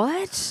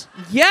 What?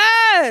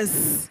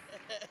 Yes.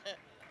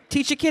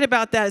 Teach your kid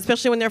about that,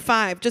 especially when they're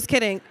 5. Just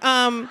kidding.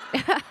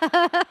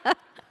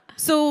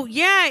 So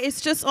yeah,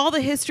 it's just all the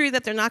history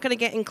that they're not going to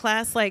get in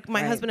class. Like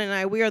my husband and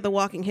I, we are the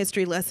walking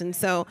history lesson.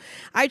 So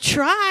I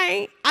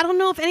try. I don't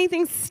know if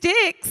anything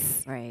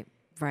sticks. Right.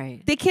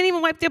 They can't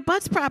even wipe their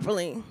butts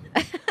properly.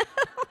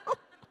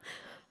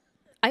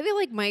 I feel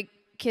like my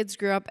kids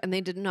grew up and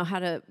they didn't know how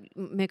to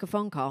make a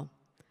phone call.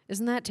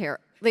 Isn't that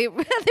terrible? There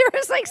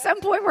was like some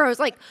point where I was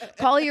like,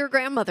 call your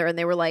grandmother. And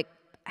they were like,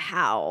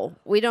 how?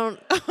 We don't,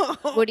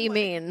 what do you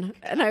mean?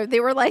 And they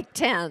were like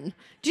 10.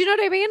 Do you know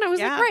what I mean? I was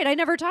like, right, I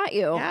never taught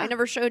you. I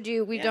never showed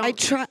you. We don't.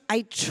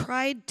 I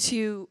tried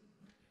to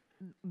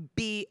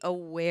be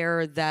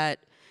aware that,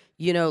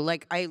 you know,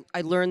 like I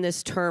learned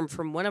this term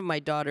from one of my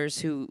daughters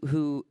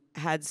who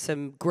had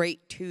some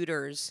great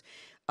tutors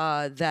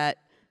that,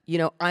 you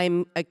know,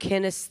 I'm a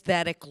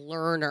kinesthetic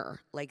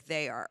learner like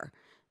they are.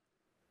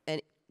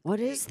 And what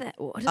is that?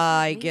 What does that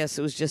I mean? guess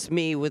it was just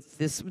me with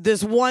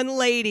this one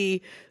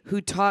lady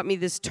who taught me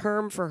this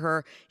term for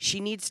her. She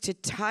needs to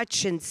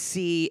touch and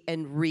see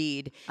and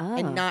read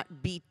and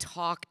not be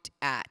talked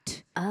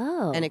at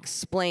and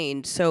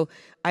explained. So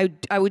I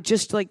would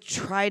just like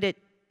try to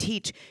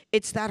teach.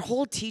 It's that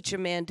whole teach a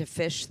man to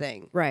fish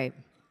thing. Right.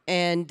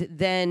 And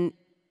then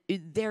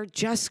they're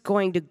just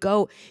going to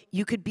go.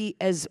 You could be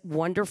as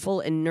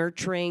wonderful and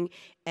nurturing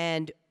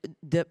and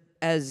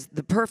as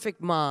the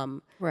perfect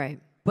mom. Right.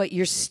 But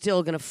you're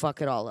still going to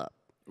fuck it all up.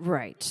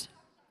 Right.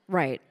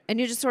 And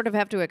you just sort of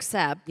have to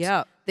accept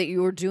that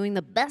you were doing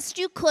the best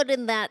you could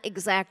in that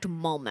exact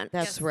moment.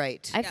 That's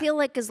right. I feel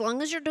like as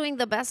long as you're doing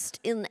the best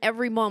in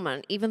every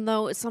moment, even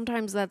though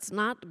sometimes that's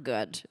not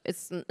good,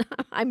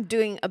 I'm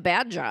doing a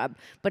bad job,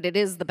 but it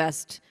is the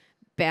best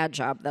bad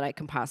job that I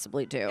can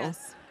possibly do.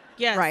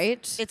 Yes.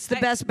 Right? It's the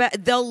best.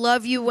 They'll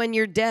love you when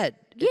you're dead.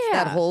 It's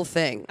that whole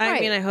thing. I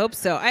mean, I hope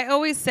so. I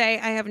always say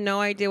I have no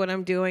idea what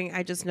I'm doing.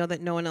 I just know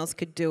that no one else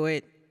could do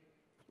it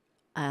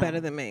better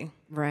than me.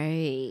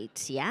 Right.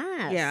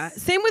 Yes. Yeah.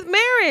 Same with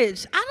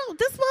marriage.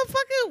 This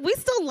motherfucker, we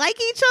still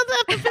like each other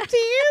after 50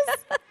 years?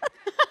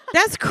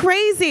 That's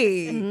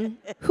crazy.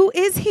 Mm-hmm. Who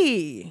is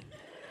he?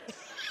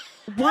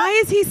 Why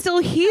is he still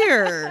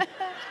here?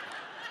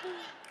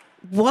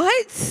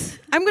 What?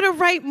 I'm going to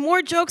write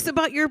more jokes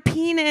about your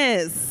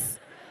penis.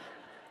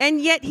 And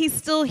yet he's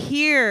still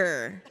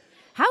here.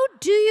 How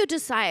do you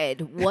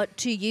decide what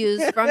to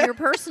use from your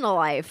personal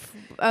life,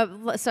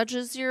 such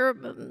as your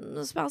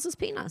spouse's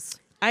penis?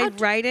 I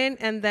write it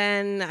and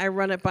then I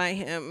run it by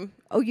him.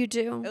 Oh, you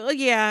do?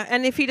 Yeah,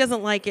 and if he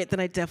doesn't like it,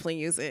 then I definitely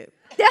use it.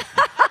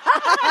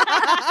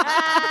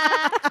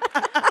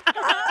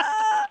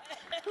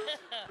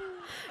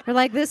 You're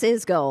like, this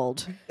is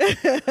gold.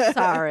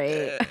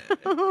 Sorry.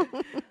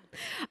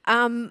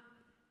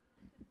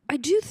 I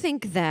do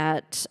think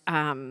that.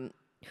 Why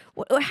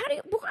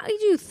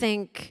do you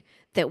think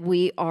that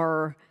we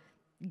are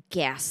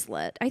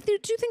gaslit? I do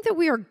think that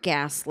we are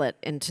gaslit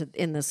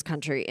in this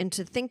country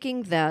into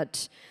thinking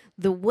that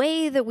the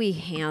way that we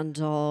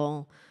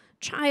handle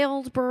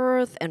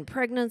childbirth and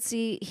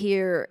pregnancy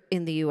here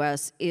in the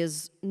U.S.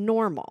 is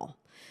normal.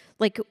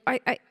 Like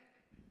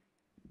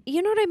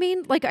you know what I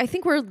mean? Like I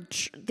think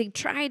they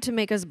try to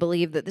make us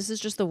believe that this is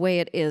just the way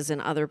it is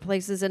in other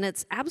places, and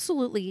it's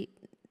absolutely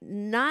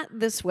not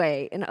this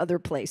way in other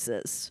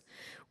places.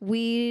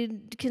 We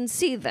can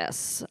see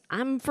this.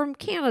 I'm from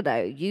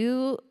Canada.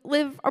 You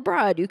live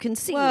abroad. You can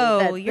see.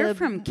 Whoa, you're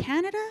from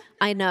Canada?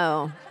 I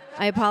know.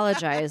 I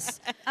apologize.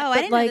 I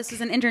didn't know this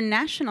was an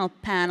international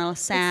panel,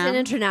 Sam. It's an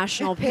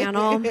international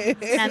panel.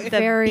 Samantha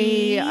Very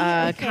Bee.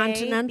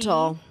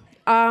 continental.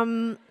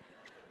 Our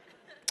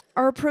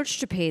approach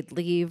to paid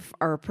leave,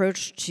 our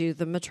approach to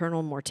the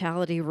maternal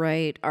mortality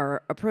rate,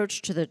 our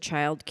approach to the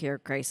child care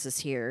crisis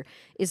here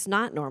is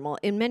not normal.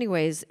 In many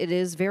ways, it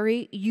is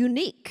very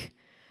unique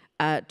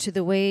to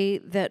the way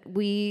that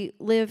we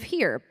live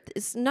here.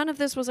 None of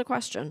this was a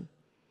question.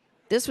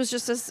 This was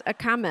just a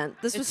comment.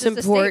 This was just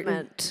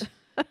important a statement.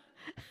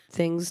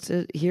 Things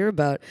to hear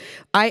about.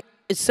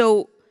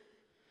 So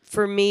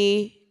for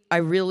me, I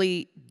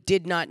really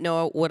did not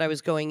know what I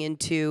was going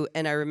into.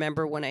 And I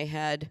remember when I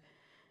had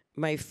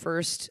my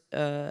first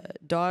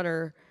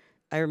daughter,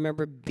 I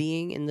remember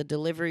being in the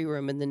delivery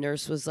room, and the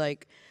nurse was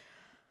like,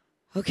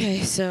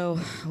 "Okay, so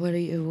what do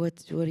you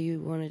want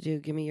to do?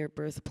 Give me your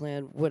birth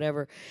plan,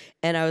 whatever."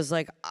 And I was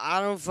like,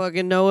 "I don't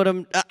fucking know what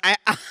I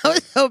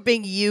was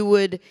hoping you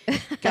would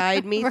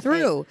guide me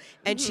through."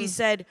 And she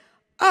said,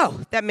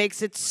 "Oh, that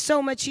makes it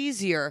so much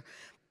easier."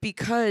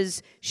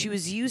 Because she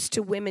was used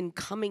to women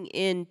coming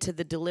into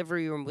the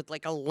delivery room with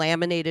like a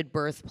laminated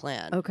birth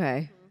plan.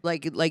 Okay.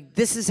 Like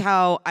this is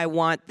how I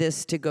want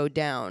this to go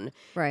down.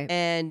 Right.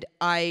 And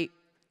I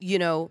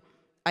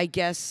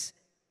guess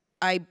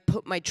I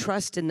put my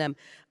trust in them.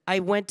 I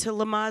went to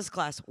Lamaze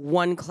class,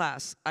 one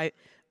class. I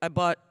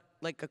bought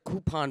like a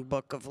coupon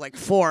book of like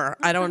 4.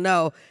 I don't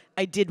know.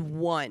 I did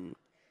one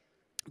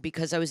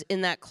because I was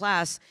in that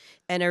class,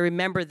 and I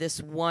remember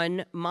this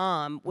one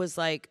mom was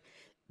like,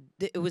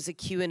 it was a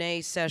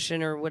Q&A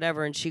session or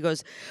whatever, and she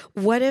goes,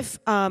 "What if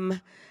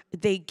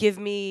they give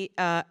me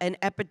an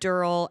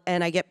epidural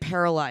and I get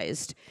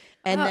paralyzed?"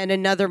 And then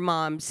another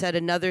mom said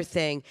another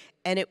thing,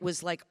 and it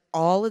was like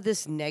all of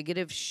this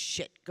negative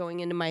shit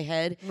going into my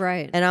head.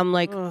 Right. And I'm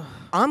like,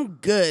 I'm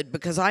good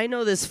because I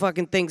know this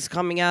fucking thing's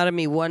coming out of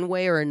me one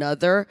way or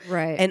another.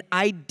 Right. And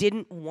I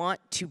didn't want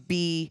to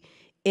be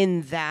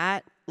in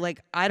that.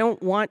 Like, I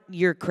don't want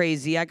your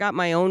crazy. I got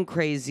my own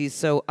crazy,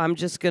 so I'm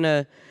just going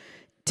to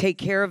take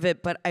care of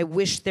it. But I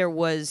wish there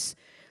was,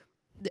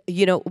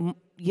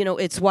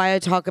 it's why I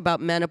talk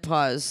about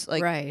menopause,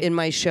 like in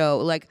my show.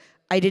 Like,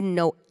 I didn't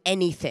know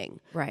anything.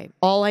 Right.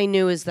 All I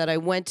knew is that I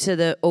went to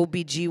the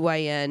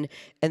OBGYN,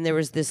 and there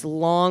was this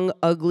long,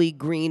 ugly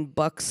green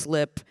buck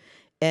slip,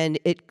 and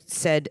it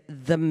said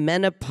the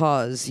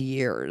menopause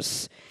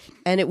years.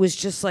 And it was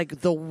just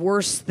like the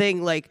worst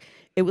thing. Like,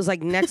 it was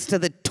like next to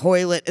the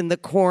toilet in the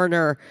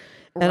corner.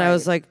 And I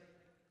was like,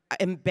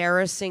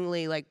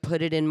 embarrassingly, like,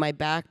 put it in my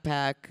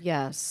backpack.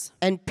 Yes.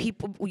 And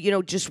people,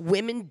 just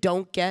women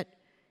don't get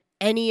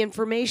any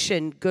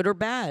information, good or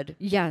bad.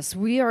 Yes,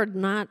 we are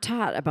not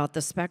taught about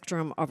the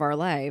spectrum of our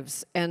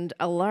lives, and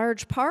a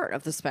large part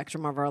of the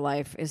spectrum of our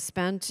life is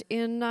spent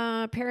in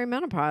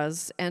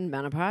perimenopause and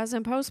menopause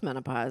and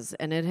postmenopause,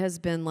 and it has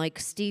been like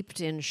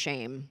steeped in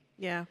shame.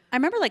 Yeah. I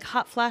remember like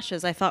hot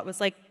flashes, I thought was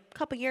like a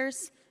couple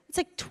years. It's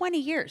like 20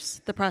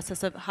 years, the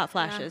process of hot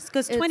flashes.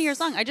 Because 20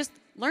 years long, I just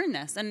learned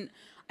this. And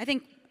I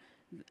think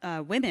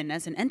women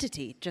as an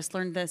entity just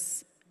learned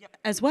this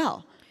as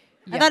well.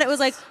 Yes. I thought it was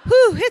like,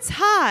 whew, it's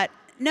hot.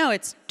 No,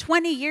 it's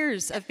 20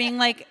 years of being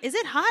like, is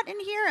it hot in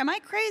here? Am I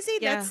crazy?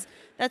 Yeah.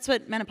 That's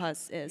what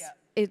menopause is. Yeah.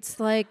 It's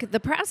like the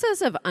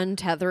process of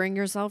untethering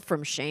yourself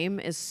from shame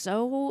is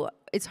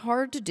it's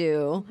hard to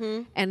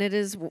do, and it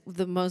is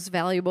the most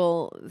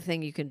valuable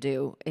thing you can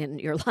do in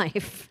your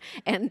life.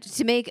 And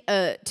to make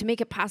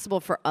it possible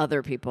for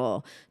other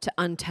people to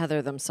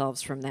untether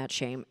themselves from that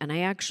shame. And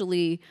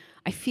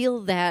I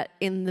feel that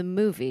in the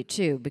movie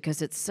too,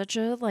 because it's such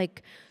a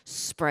like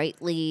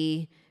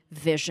sprightly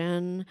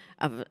vision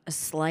of a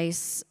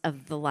slice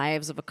of the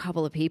lives of a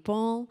couple of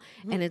people,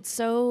 and it's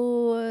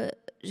so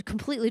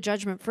completely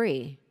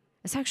judgment-free.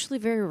 It's actually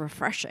very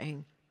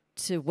refreshing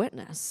to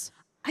witness.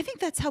 I think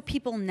that's how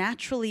people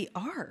naturally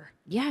are.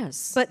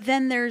 Yes. But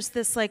then there's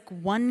this like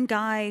one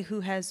guy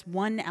who has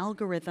one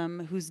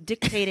algorithm who's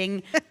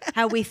dictating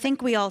how we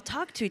think we all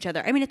talk to each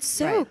other. I mean, it's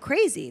so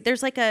crazy.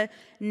 There's like a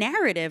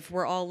narrative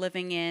we're all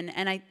living in,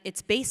 and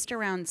it's based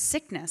around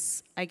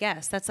sickness, I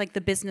guess. That's like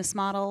the business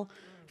model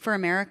for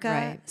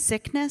America,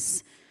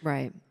 sickness.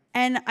 Right.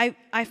 And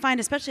I find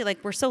especially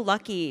like we're so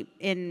lucky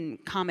in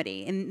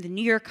comedy, in the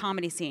New York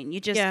comedy scene. You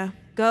just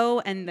go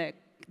and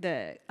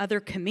the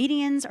other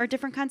comedians are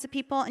different kinds of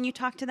people, and you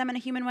talk to them in a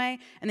human way,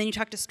 and then you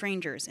talk to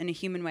strangers in a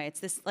human way. It's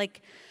this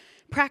like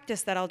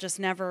practice that I'll just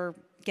never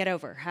get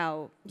over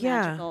how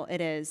magical it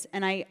is.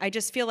 And I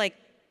just feel like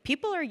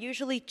people are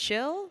usually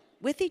chill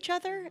with each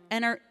other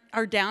and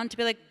are down to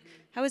be like,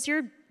 how was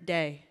your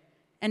day?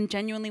 And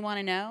genuinely want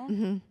to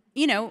know.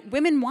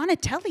 Women want to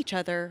tell each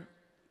other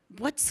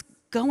what's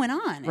going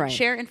on and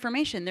share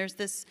information. There's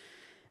this,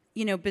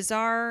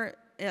 bizarre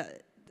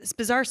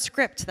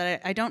script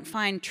that I don't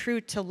find true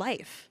to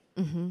life.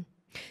 Can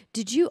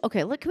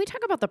we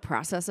talk about the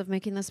process of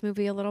making this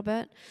movie a little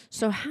bit?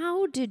 So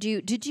how did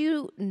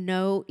you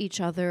know each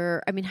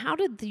other? I mean, how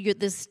did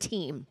this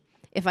team,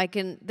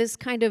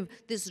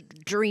 this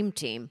dream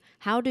team,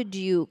 how did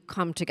you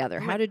come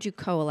together? How did you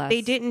coalesce?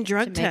 They didn't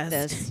drug to make test.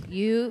 This?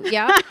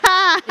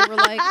 They were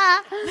like,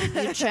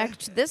 you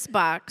checked this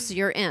box,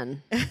 you're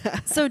in.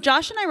 So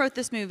Josh and I wrote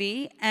this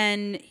movie,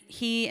 and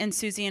he and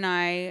Susie and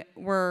I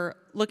were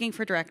looking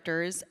for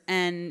directors,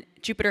 and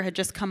Jupiter had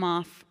just come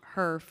off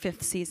her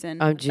 5th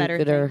season. I'm Better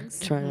Jupiter,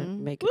 Things. trying to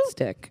make it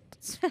stick.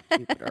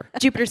 Jupiter.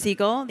 Jupiter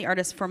Siegel, the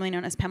artist formerly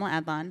known as Pamela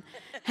Adlon,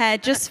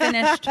 had just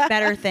finished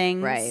Better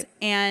Things,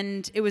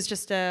 and it was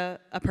just a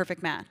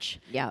perfect match.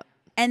 Yeah.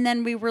 And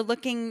then we were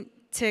looking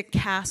to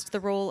cast the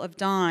role of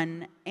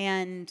Dawn,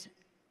 and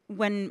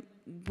when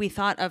we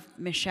thought of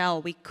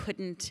Michelle, we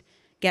couldn't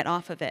get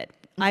off of it.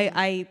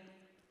 I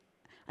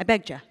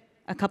begged you.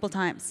 a couple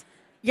times.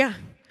 Yeah.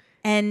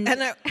 And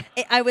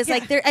I was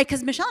like,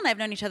 because Michelle and I have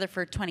known each other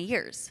for 20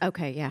 years.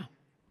 Okay, yeah.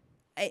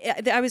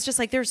 I was just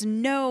like, there's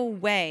no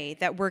way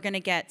that we're going to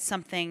get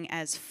something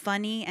as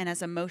funny and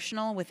as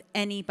emotional with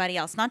anybody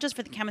else, not just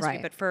for the chemistry,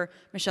 Right. but for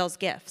Michelle's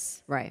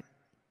gifts. Right.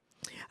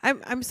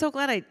 I'm so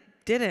glad I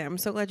did it. I'm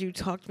so glad you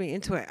talked me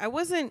into it. I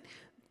wasn't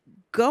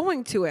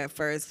going to at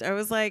first. I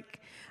was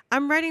like,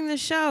 I'm writing the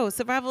show,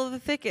 Survival of the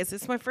Thickest.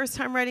 It's my first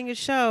time writing a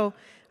show.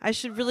 I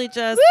should really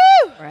just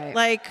Right.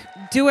 like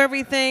do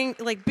everything,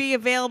 like be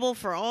available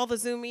for all the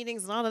Zoom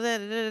meetings and all of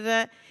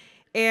that.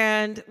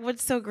 And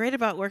what's so great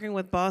about working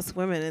with boss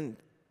women, and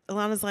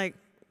Ilana's like,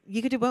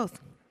 you could do both.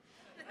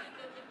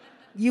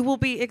 You will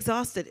be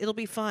exhausted. It'll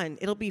be fun.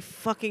 It'll be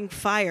fucking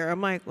fire.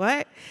 I'm like,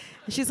 what?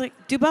 And she's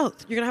like, do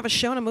both. You're going to have a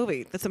show and a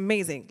movie. That's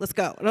amazing. Let's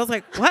go. And I was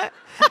like, what?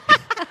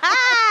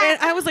 And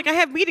I was like, I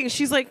have meetings.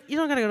 She's like, you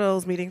don't got to go to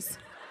those meetings.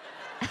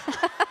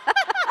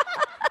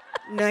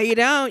 No, you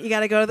don't. You got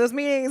to go to those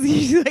meetings.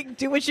 You like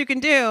do what you can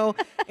do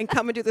and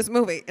come and do this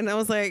movie. And I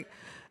was like,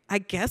 I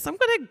guess I'm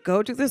going to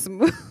go do this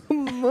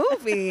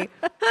movie.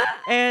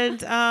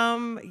 And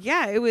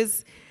yeah, it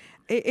was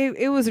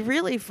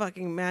really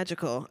fucking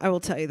magical. I will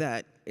tell you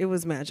that. It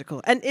was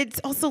magical. And it's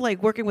also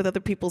like working with other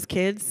people's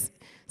kids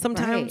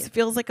sometimes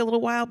feels like a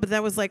little while, but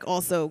that was like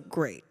also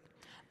great.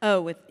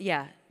 Oh,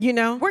 You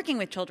know? working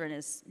with children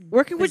is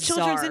Working with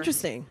children is bizarre.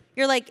 interesting.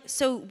 You're like,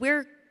 so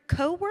we're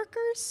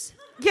co-workers?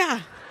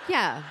 Yeah.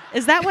 Yeah.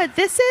 Is that what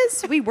this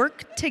is? We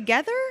work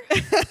together?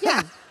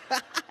 Yeah.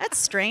 That's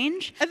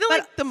strange. And then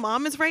like the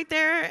mom is right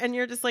there and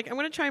you're just like, I'm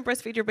going to try and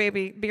breastfeed your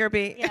baby.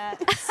 BRB. Yeah,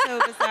 so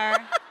bizarre.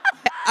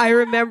 I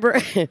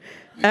remember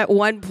at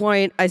one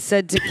point I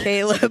said to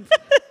Caleb,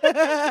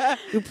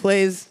 who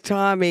plays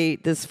Tommy,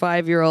 this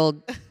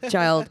 5-year-old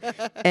child,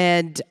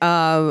 and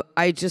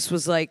I just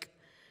was like,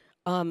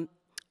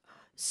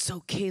 so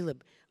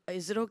Caleb,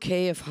 is it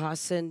okay if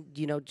Hassan,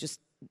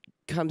 just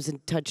comes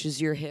and touches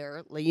your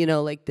hair,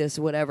 like this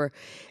or whatever?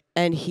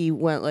 And he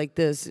went like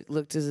this,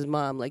 looked at his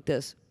mom like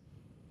this.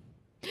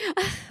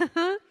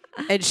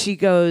 And she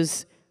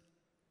goes,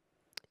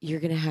 you're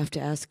going to have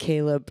to ask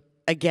Caleb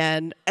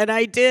again. And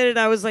I did, and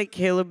I was like,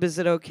 Caleb, is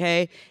it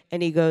okay?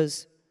 And he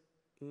goes,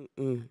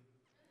 mm-mm.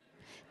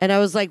 And I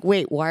was like,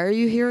 wait, why are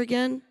you here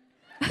again?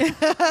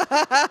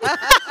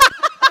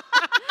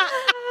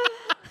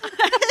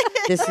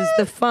 This is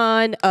the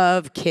fun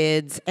of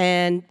kids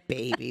and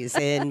babies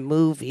and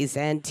movies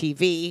and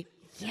TV.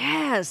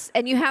 Yes.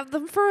 And you have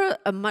them for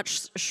a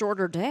much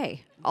shorter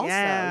day. Also,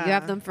 Yeah. you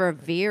have them for a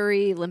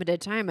very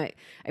limited time. I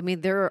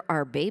mean, there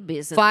are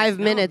babies. In 5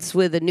 this minutes film.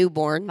 with a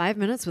newborn. 5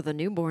 minutes with a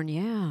newborn,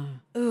 yeah.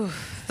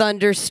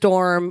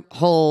 Thunderstorm,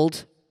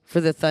 hold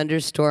for the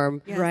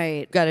thunderstorm.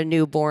 Right. Got a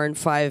newborn,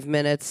 5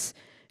 minutes.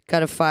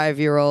 Got a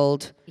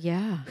 5-year-old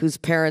Yeah. whose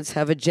parents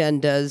have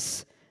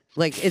agendas.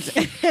 Like, it's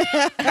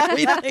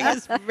everything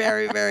is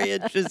very, very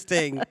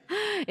interesting.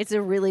 It's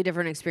a really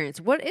different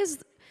experience. What is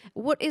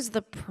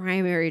the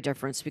primary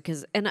difference?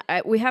 Because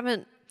we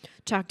haven't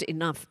talked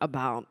enough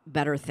about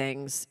Better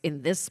Things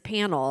in this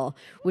panel,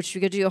 which we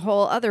could do a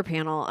whole other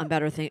panel on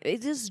Better Things.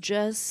 It is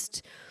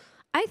just,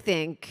 I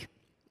think,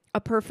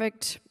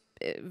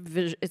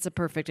 it's a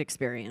perfect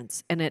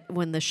experience. And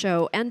when the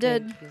show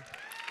ended,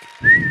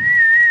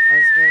 I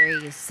was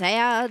very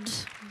sad,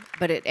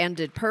 but it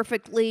ended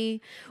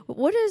perfectly.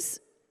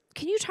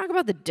 Can you talk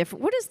about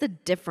what is the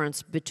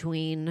difference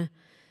between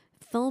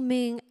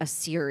filming a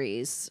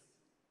series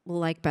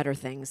like Better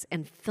Things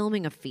and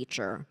filming a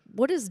feature?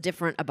 What is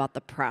different about the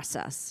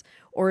process?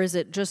 Or is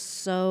it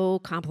just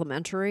so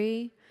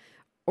complementary?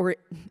 Or,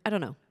 I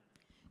don't know.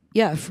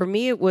 Yeah, for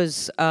me it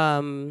was,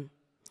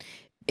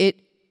 it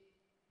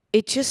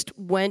just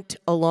went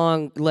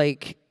along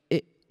like,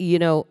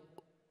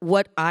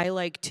 what I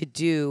like to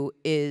do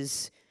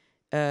is,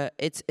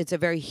 it's a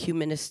very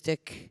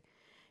humanistic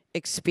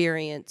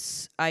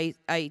experience. I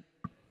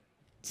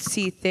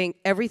see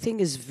everything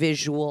is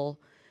visual,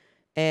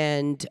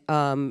 and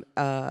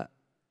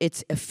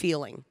it's a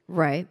feeling.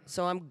 Right.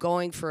 So I'm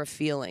going for a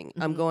feeling.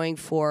 Mm-hmm. I'm going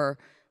for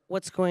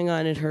what's going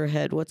on in her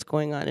head, what's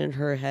going on in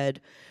her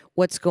head,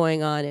 what's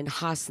going on in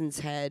Hassan's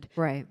head.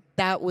 Right.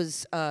 That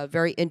was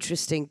very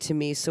interesting to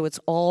me. So it's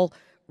all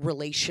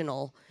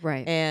relational.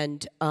 Right.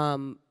 And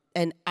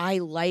I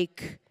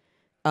like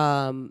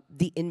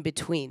the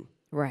in-between.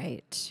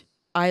 Right.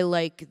 I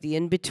like the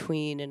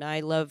in-between, and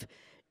I love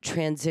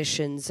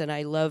transitions, and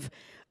I love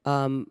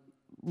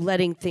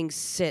letting things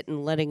sit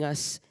and letting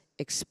us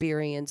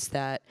experience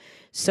that.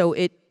 So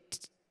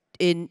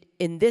in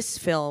this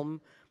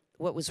film,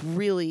 what was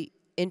really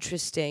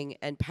interesting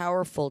and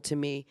powerful to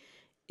me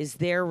is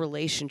their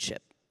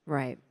relationship.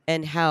 Right.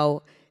 And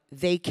how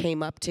they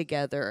came up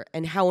together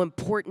and how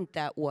important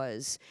that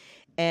was,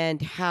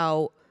 and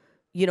how,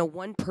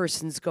 one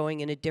person's going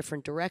in a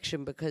different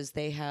direction because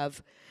they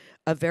have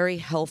a very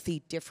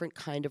healthy, different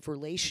kind of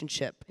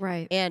relationship.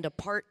 Right. And a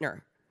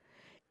partner.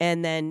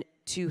 And then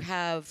to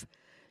have,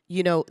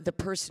 the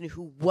person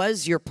who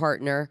was your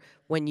partner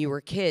when you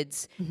were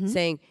kids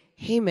saying,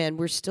 hey man,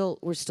 we're still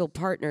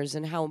partners,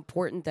 and how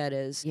important that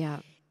is. Yeah.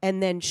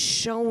 and then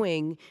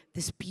showing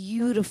this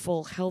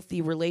beautiful,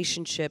 healthy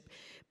relationship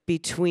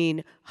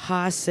between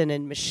Hassan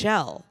and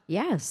Michelle.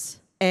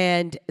 Yes.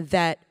 And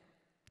that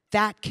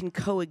can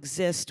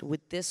coexist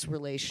with this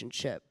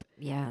relationship.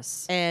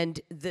 Yes. And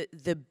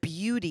the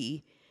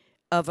beauty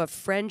of a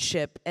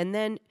friendship, and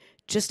then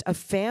just a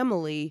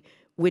family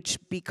which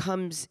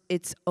becomes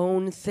its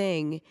own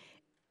thing,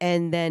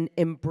 and then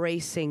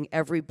embracing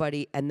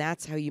everybody, and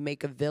that's how you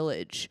make a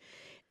village.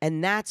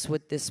 And that's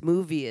what this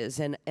movie is.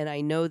 And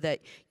I know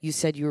that you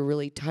said you were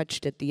really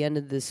touched at the end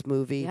of this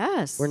movie.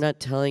 Yes. We're not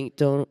telling,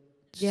 don't,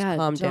 just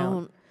calm down.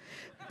 Don't.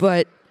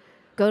 But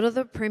Go to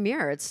the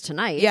premiere. It's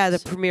tonight. yeah, the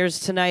premiere's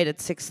tonight at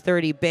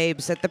 6:30,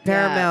 Babes, at the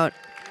Paramount.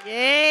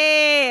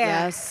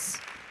 Yes.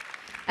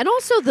 And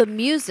also the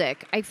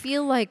music. I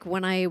feel like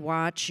when I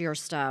watch your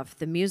stuff,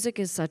 the music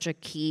is such a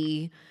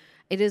key.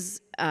 It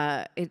is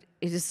it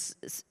is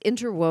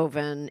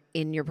interwoven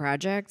in your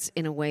projects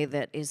in a way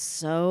that is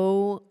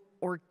so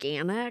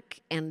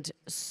organic and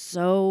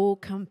so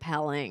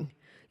compelling.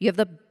 You have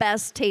the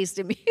best taste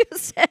in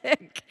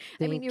music.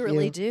 I mean, you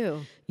really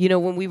do. You know,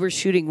 when we were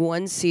shooting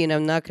one scene,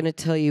 I'm not going to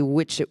tell you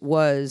which it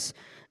was.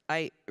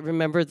 I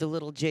remember the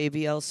little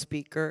JBL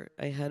speaker.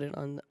 I had it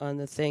on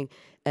the thing,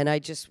 and I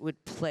just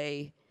would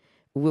play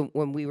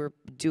when we were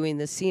doing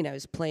the scene. I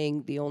was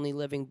playing The Only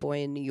Living Boy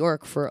in New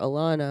York for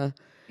Ilana.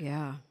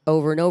 Yeah.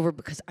 Over and over,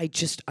 because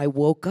I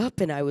woke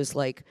up and I was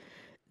like,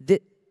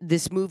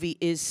 this movie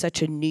is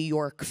such a New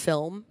York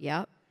film.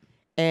 Yep.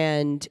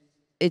 And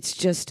it's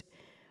just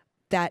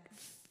that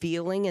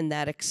feeling and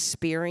that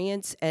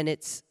experience, and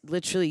it's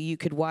literally, you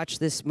could watch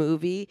this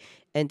movie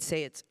and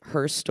say it's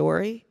her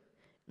story,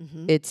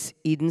 it's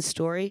Eden's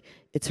story,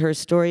 it's her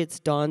story, it's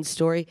Dawn's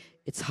story,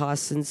 it's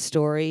Hassan's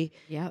story,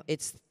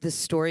 it's the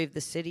story of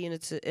the city, and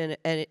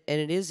it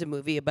is a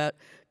movie about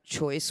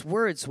choice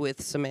words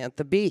with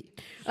Samantha Bee.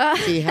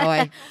 See how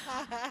I?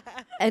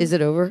 Is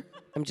it over?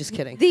 I'm just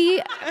kidding.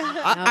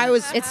 I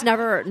was. It's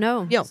never.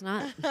 No, it's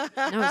not. No,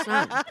 it's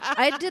not.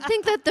 I did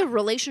think that the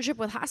relationship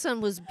with Hassan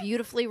was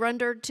beautifully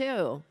rendered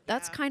too.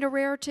 That's kind of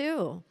rare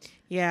too.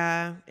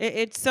 Yeah,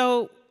 it's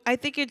so. I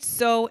think it's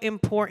so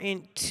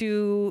important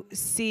to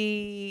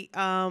see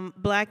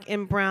Black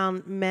and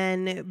brown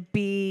men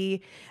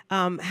be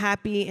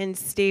happy and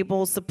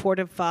stable,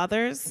 supportive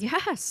fathers.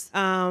 Yes.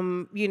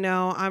 You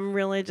know, I'm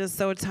really just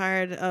so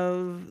tired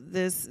of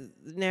this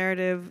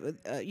narrative,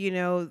 you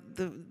know,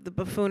 the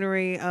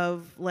buffoonery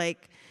of,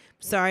 like,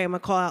 sorry, I'm going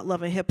to call out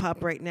Love and Hip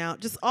Hop right now.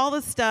 Just all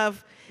the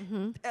stuff,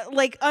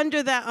 like,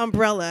 under that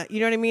umbrella.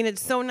 You know what I mean?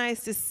 It's so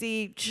nice to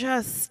see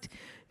just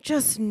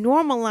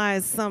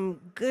normalize some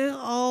good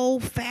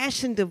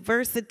old-fashioned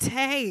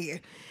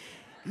diversity.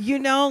 You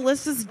know,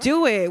 let's just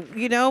do it,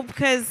 you know,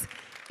 because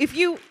if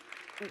you,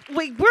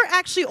 like, we're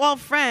actually all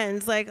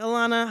friends. Like,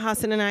 Ilana,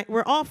 Hassan, and I,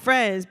 we're all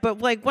friends. But,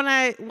 like, when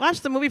I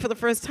watched the movie for the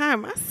first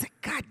time, I said,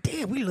 God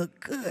damn, we look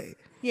good.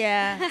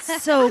 Yeah,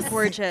 so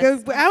gorgeous.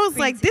 I was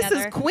like, this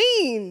is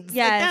Queens.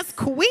 Yes. Like, that's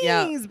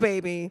Queens,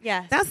 baby.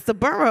 Yes. That's the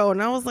borough.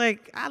 And I was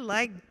like, I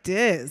like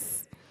this.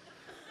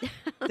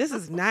 This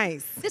is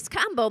nice. This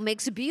combo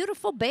makes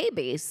beautiful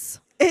babies.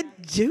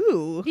 It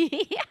do.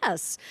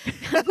 Yes.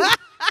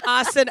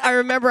 Hassan, I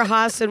remember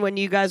Hassan when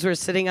you guys were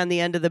sitting on the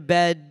end of the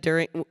bed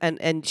during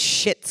and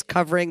shit's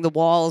covering the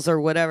walls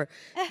or whatever.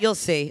 You'll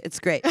see.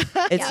 It's great.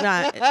 It's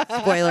not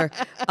spoiler.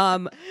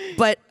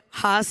 But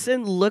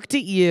Hassan looked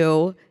at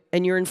you,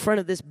 and you're in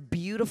front of this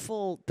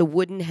beautiful, the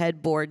wooden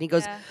headboard, and he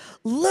goes,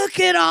 "Look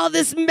at all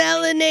this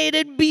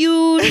melanated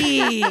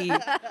beauty."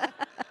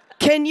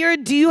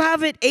 Do you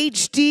have it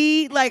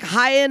HD, like,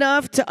 high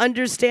enough to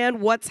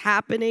understand what's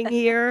happening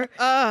here?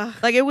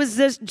 Like, it was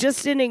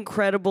just an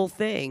incredible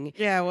thing.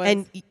 Yeah, it was.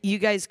 And you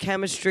guys'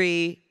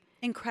 chemistry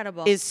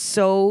Incredible. is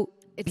so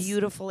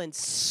beautiful and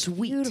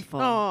sweet. Beautiful.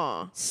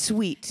 Aw.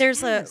 Sweet.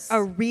 There's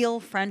a real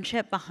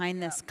friendship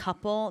behind this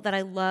couple that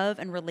I love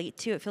and relate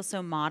to. It feels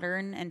so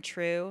modern and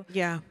true.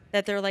 Yeah.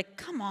 That they're like,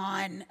 come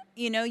on.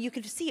 You know, you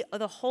can see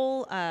the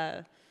whole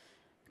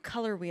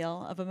color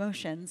wheel of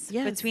emotions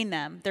between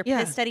them. They're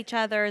pissed at each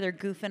other. They're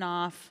goofing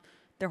off.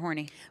 They're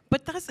horny.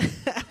 But that's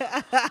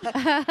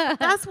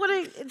what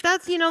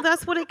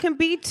it can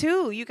be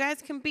too. You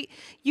guys can be,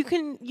 you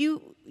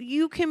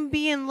can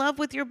be in love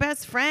with your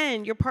best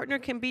friend. Your partner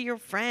can be your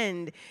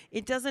friend.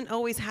 It doesn't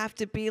always have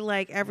to be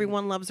like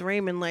Everyone Loves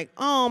Raymond, like,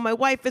 oh, my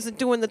wife isn't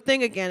doing the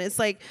thing again. It's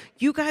like,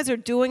 you guys are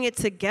doing it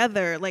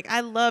together. Like,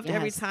 I loved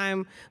every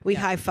time we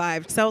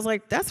high-fived. So I was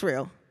like, that's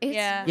real.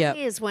 It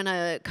is when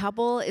a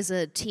couple is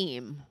a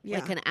team,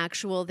 like an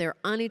actual, they're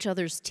on each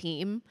other's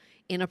team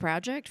in a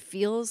project,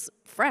 feels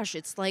fresh.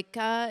 It's like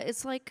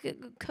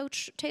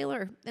Coach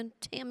Taylor and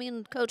Tammy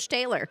and Coach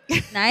Taylor.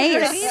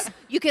 Nice.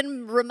 You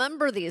can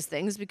remember these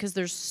things because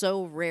they're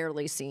so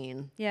rarely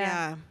seen.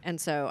 Yeah. And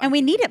so, And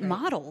we need it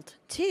modeled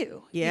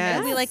too. Yes.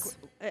 You know? We like,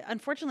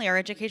 unfortunately, our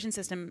education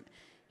system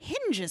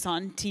hinges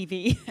on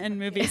TV and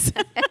movies.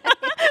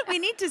 We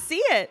need to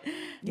see it.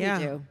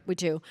 Yeah. We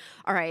do.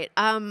 All right.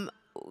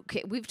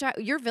 okay, we've talked.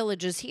 Your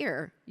village is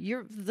here.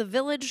 The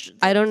village.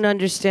 I don't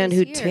understand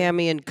who here.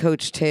 Tammy and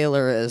Coach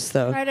Taylor is,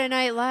 though. Friday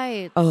Night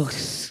Lights. Oh,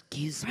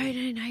 excuse me.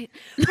 Friday Night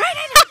Lights.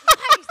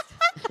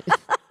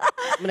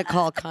 I'm gonna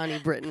call Connie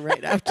Britton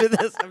right after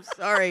this. I'm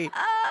sorry.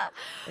 I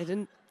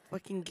didn't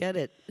fucking get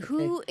it.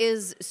 Who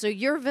is so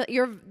you're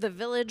the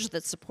village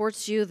that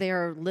supports you? They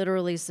are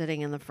literally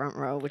sitting in the front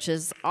row, which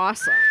is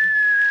awesome.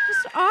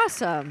 Just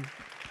awesome.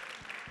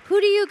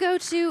 Who do you go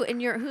to in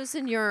your who's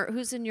in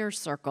your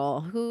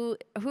circle? Who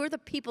are the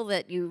people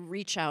that you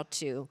reach out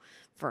to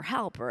for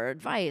help or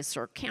advice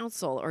or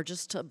counsel or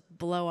just to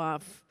blow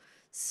off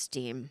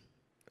steam?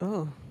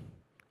 Oh,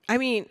 I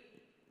mean,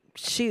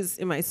 she's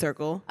in my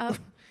circle. Oh.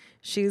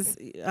 She's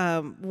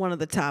one of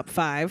the top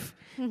 5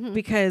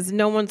 because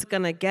no one's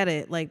gonna get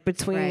it. Like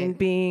between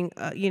being,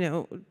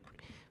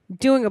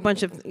 doing a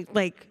bunch of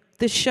like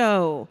the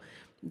show,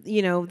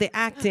 the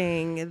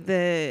acting,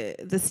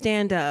 the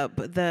stand up,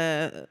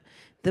 the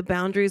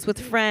boundaries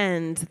with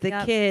friends,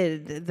 the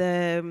kid,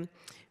 the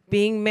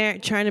being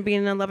married, trying to be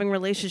in a loving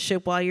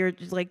relationship while you're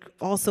like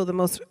also the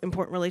most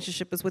important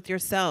relationship is with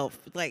yourself,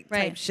 like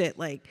type shit,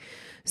 like.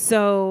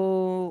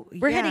 So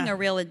we're hitting a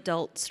real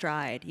adult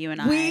stride, you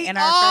and I. We and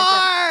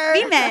are.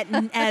 We met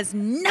as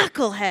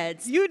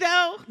knuckleheads.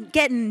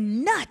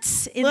 Getting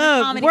nuts in the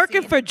comedy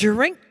working scene. for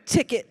drink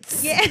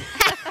tickets. Yeah.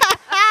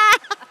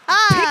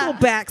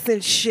 Picklebacks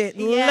and shit.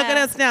 Yeah. Look at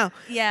us now.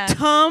 Yeah.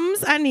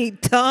 Tums. I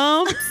need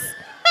Tums.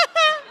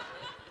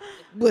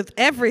 With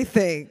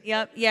everything.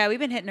 Yep. Yeah, we've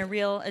been hitting a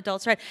real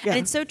adult stride. Yeah.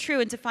 And it's so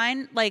true. And to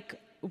find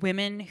like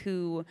women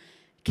who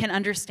can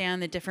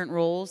understand the different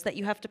roles that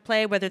you have to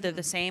play, whether they're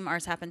the same,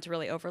 ours happen to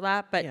really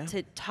overlap, but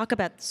to talk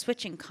about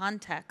switching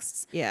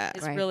contexts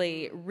is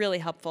really, really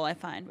helpful, I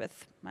find,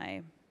 with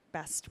my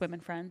best women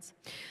friends.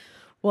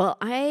 Well,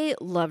 I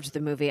loved the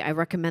movie. I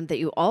recommend that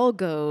you all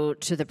go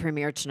to the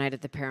premiere tonight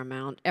at the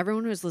Paramount.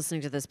 Everyone who's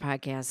listening to this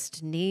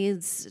podcast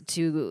needs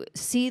to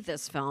see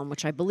this film,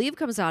 which I believe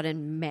comes out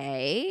in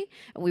May.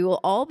 We will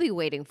all be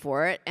waiting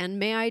for it. And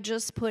may I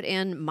just put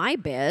in my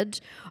bid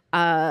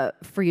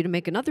for you to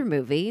make another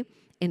movie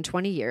in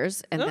 20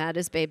 years, and that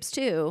is Babes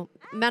 2,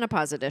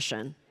 Menopause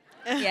Edition.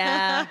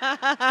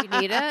 Yeah. You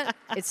need it.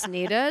 It's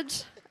needed.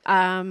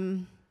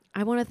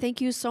 I want to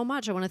thank you so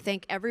much. I want to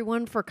thank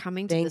everyone for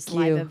coming to this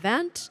live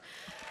event.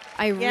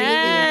 I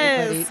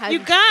really you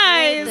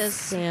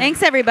guys.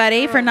 Thanks,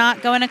 everybody, for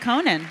not going to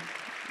Conan.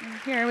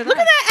 Here with Look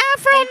at that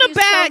afro in the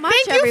back. So much,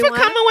 Thank you everyone. for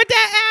coming with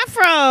that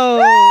afro.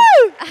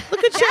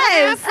 Look at your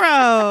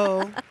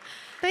afro.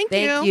 Thank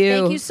you.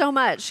 Thank you so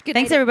much. Good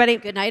Thanks, night, everybody.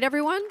 Good night,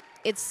 everyone.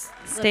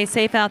 Stay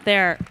safe out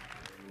there.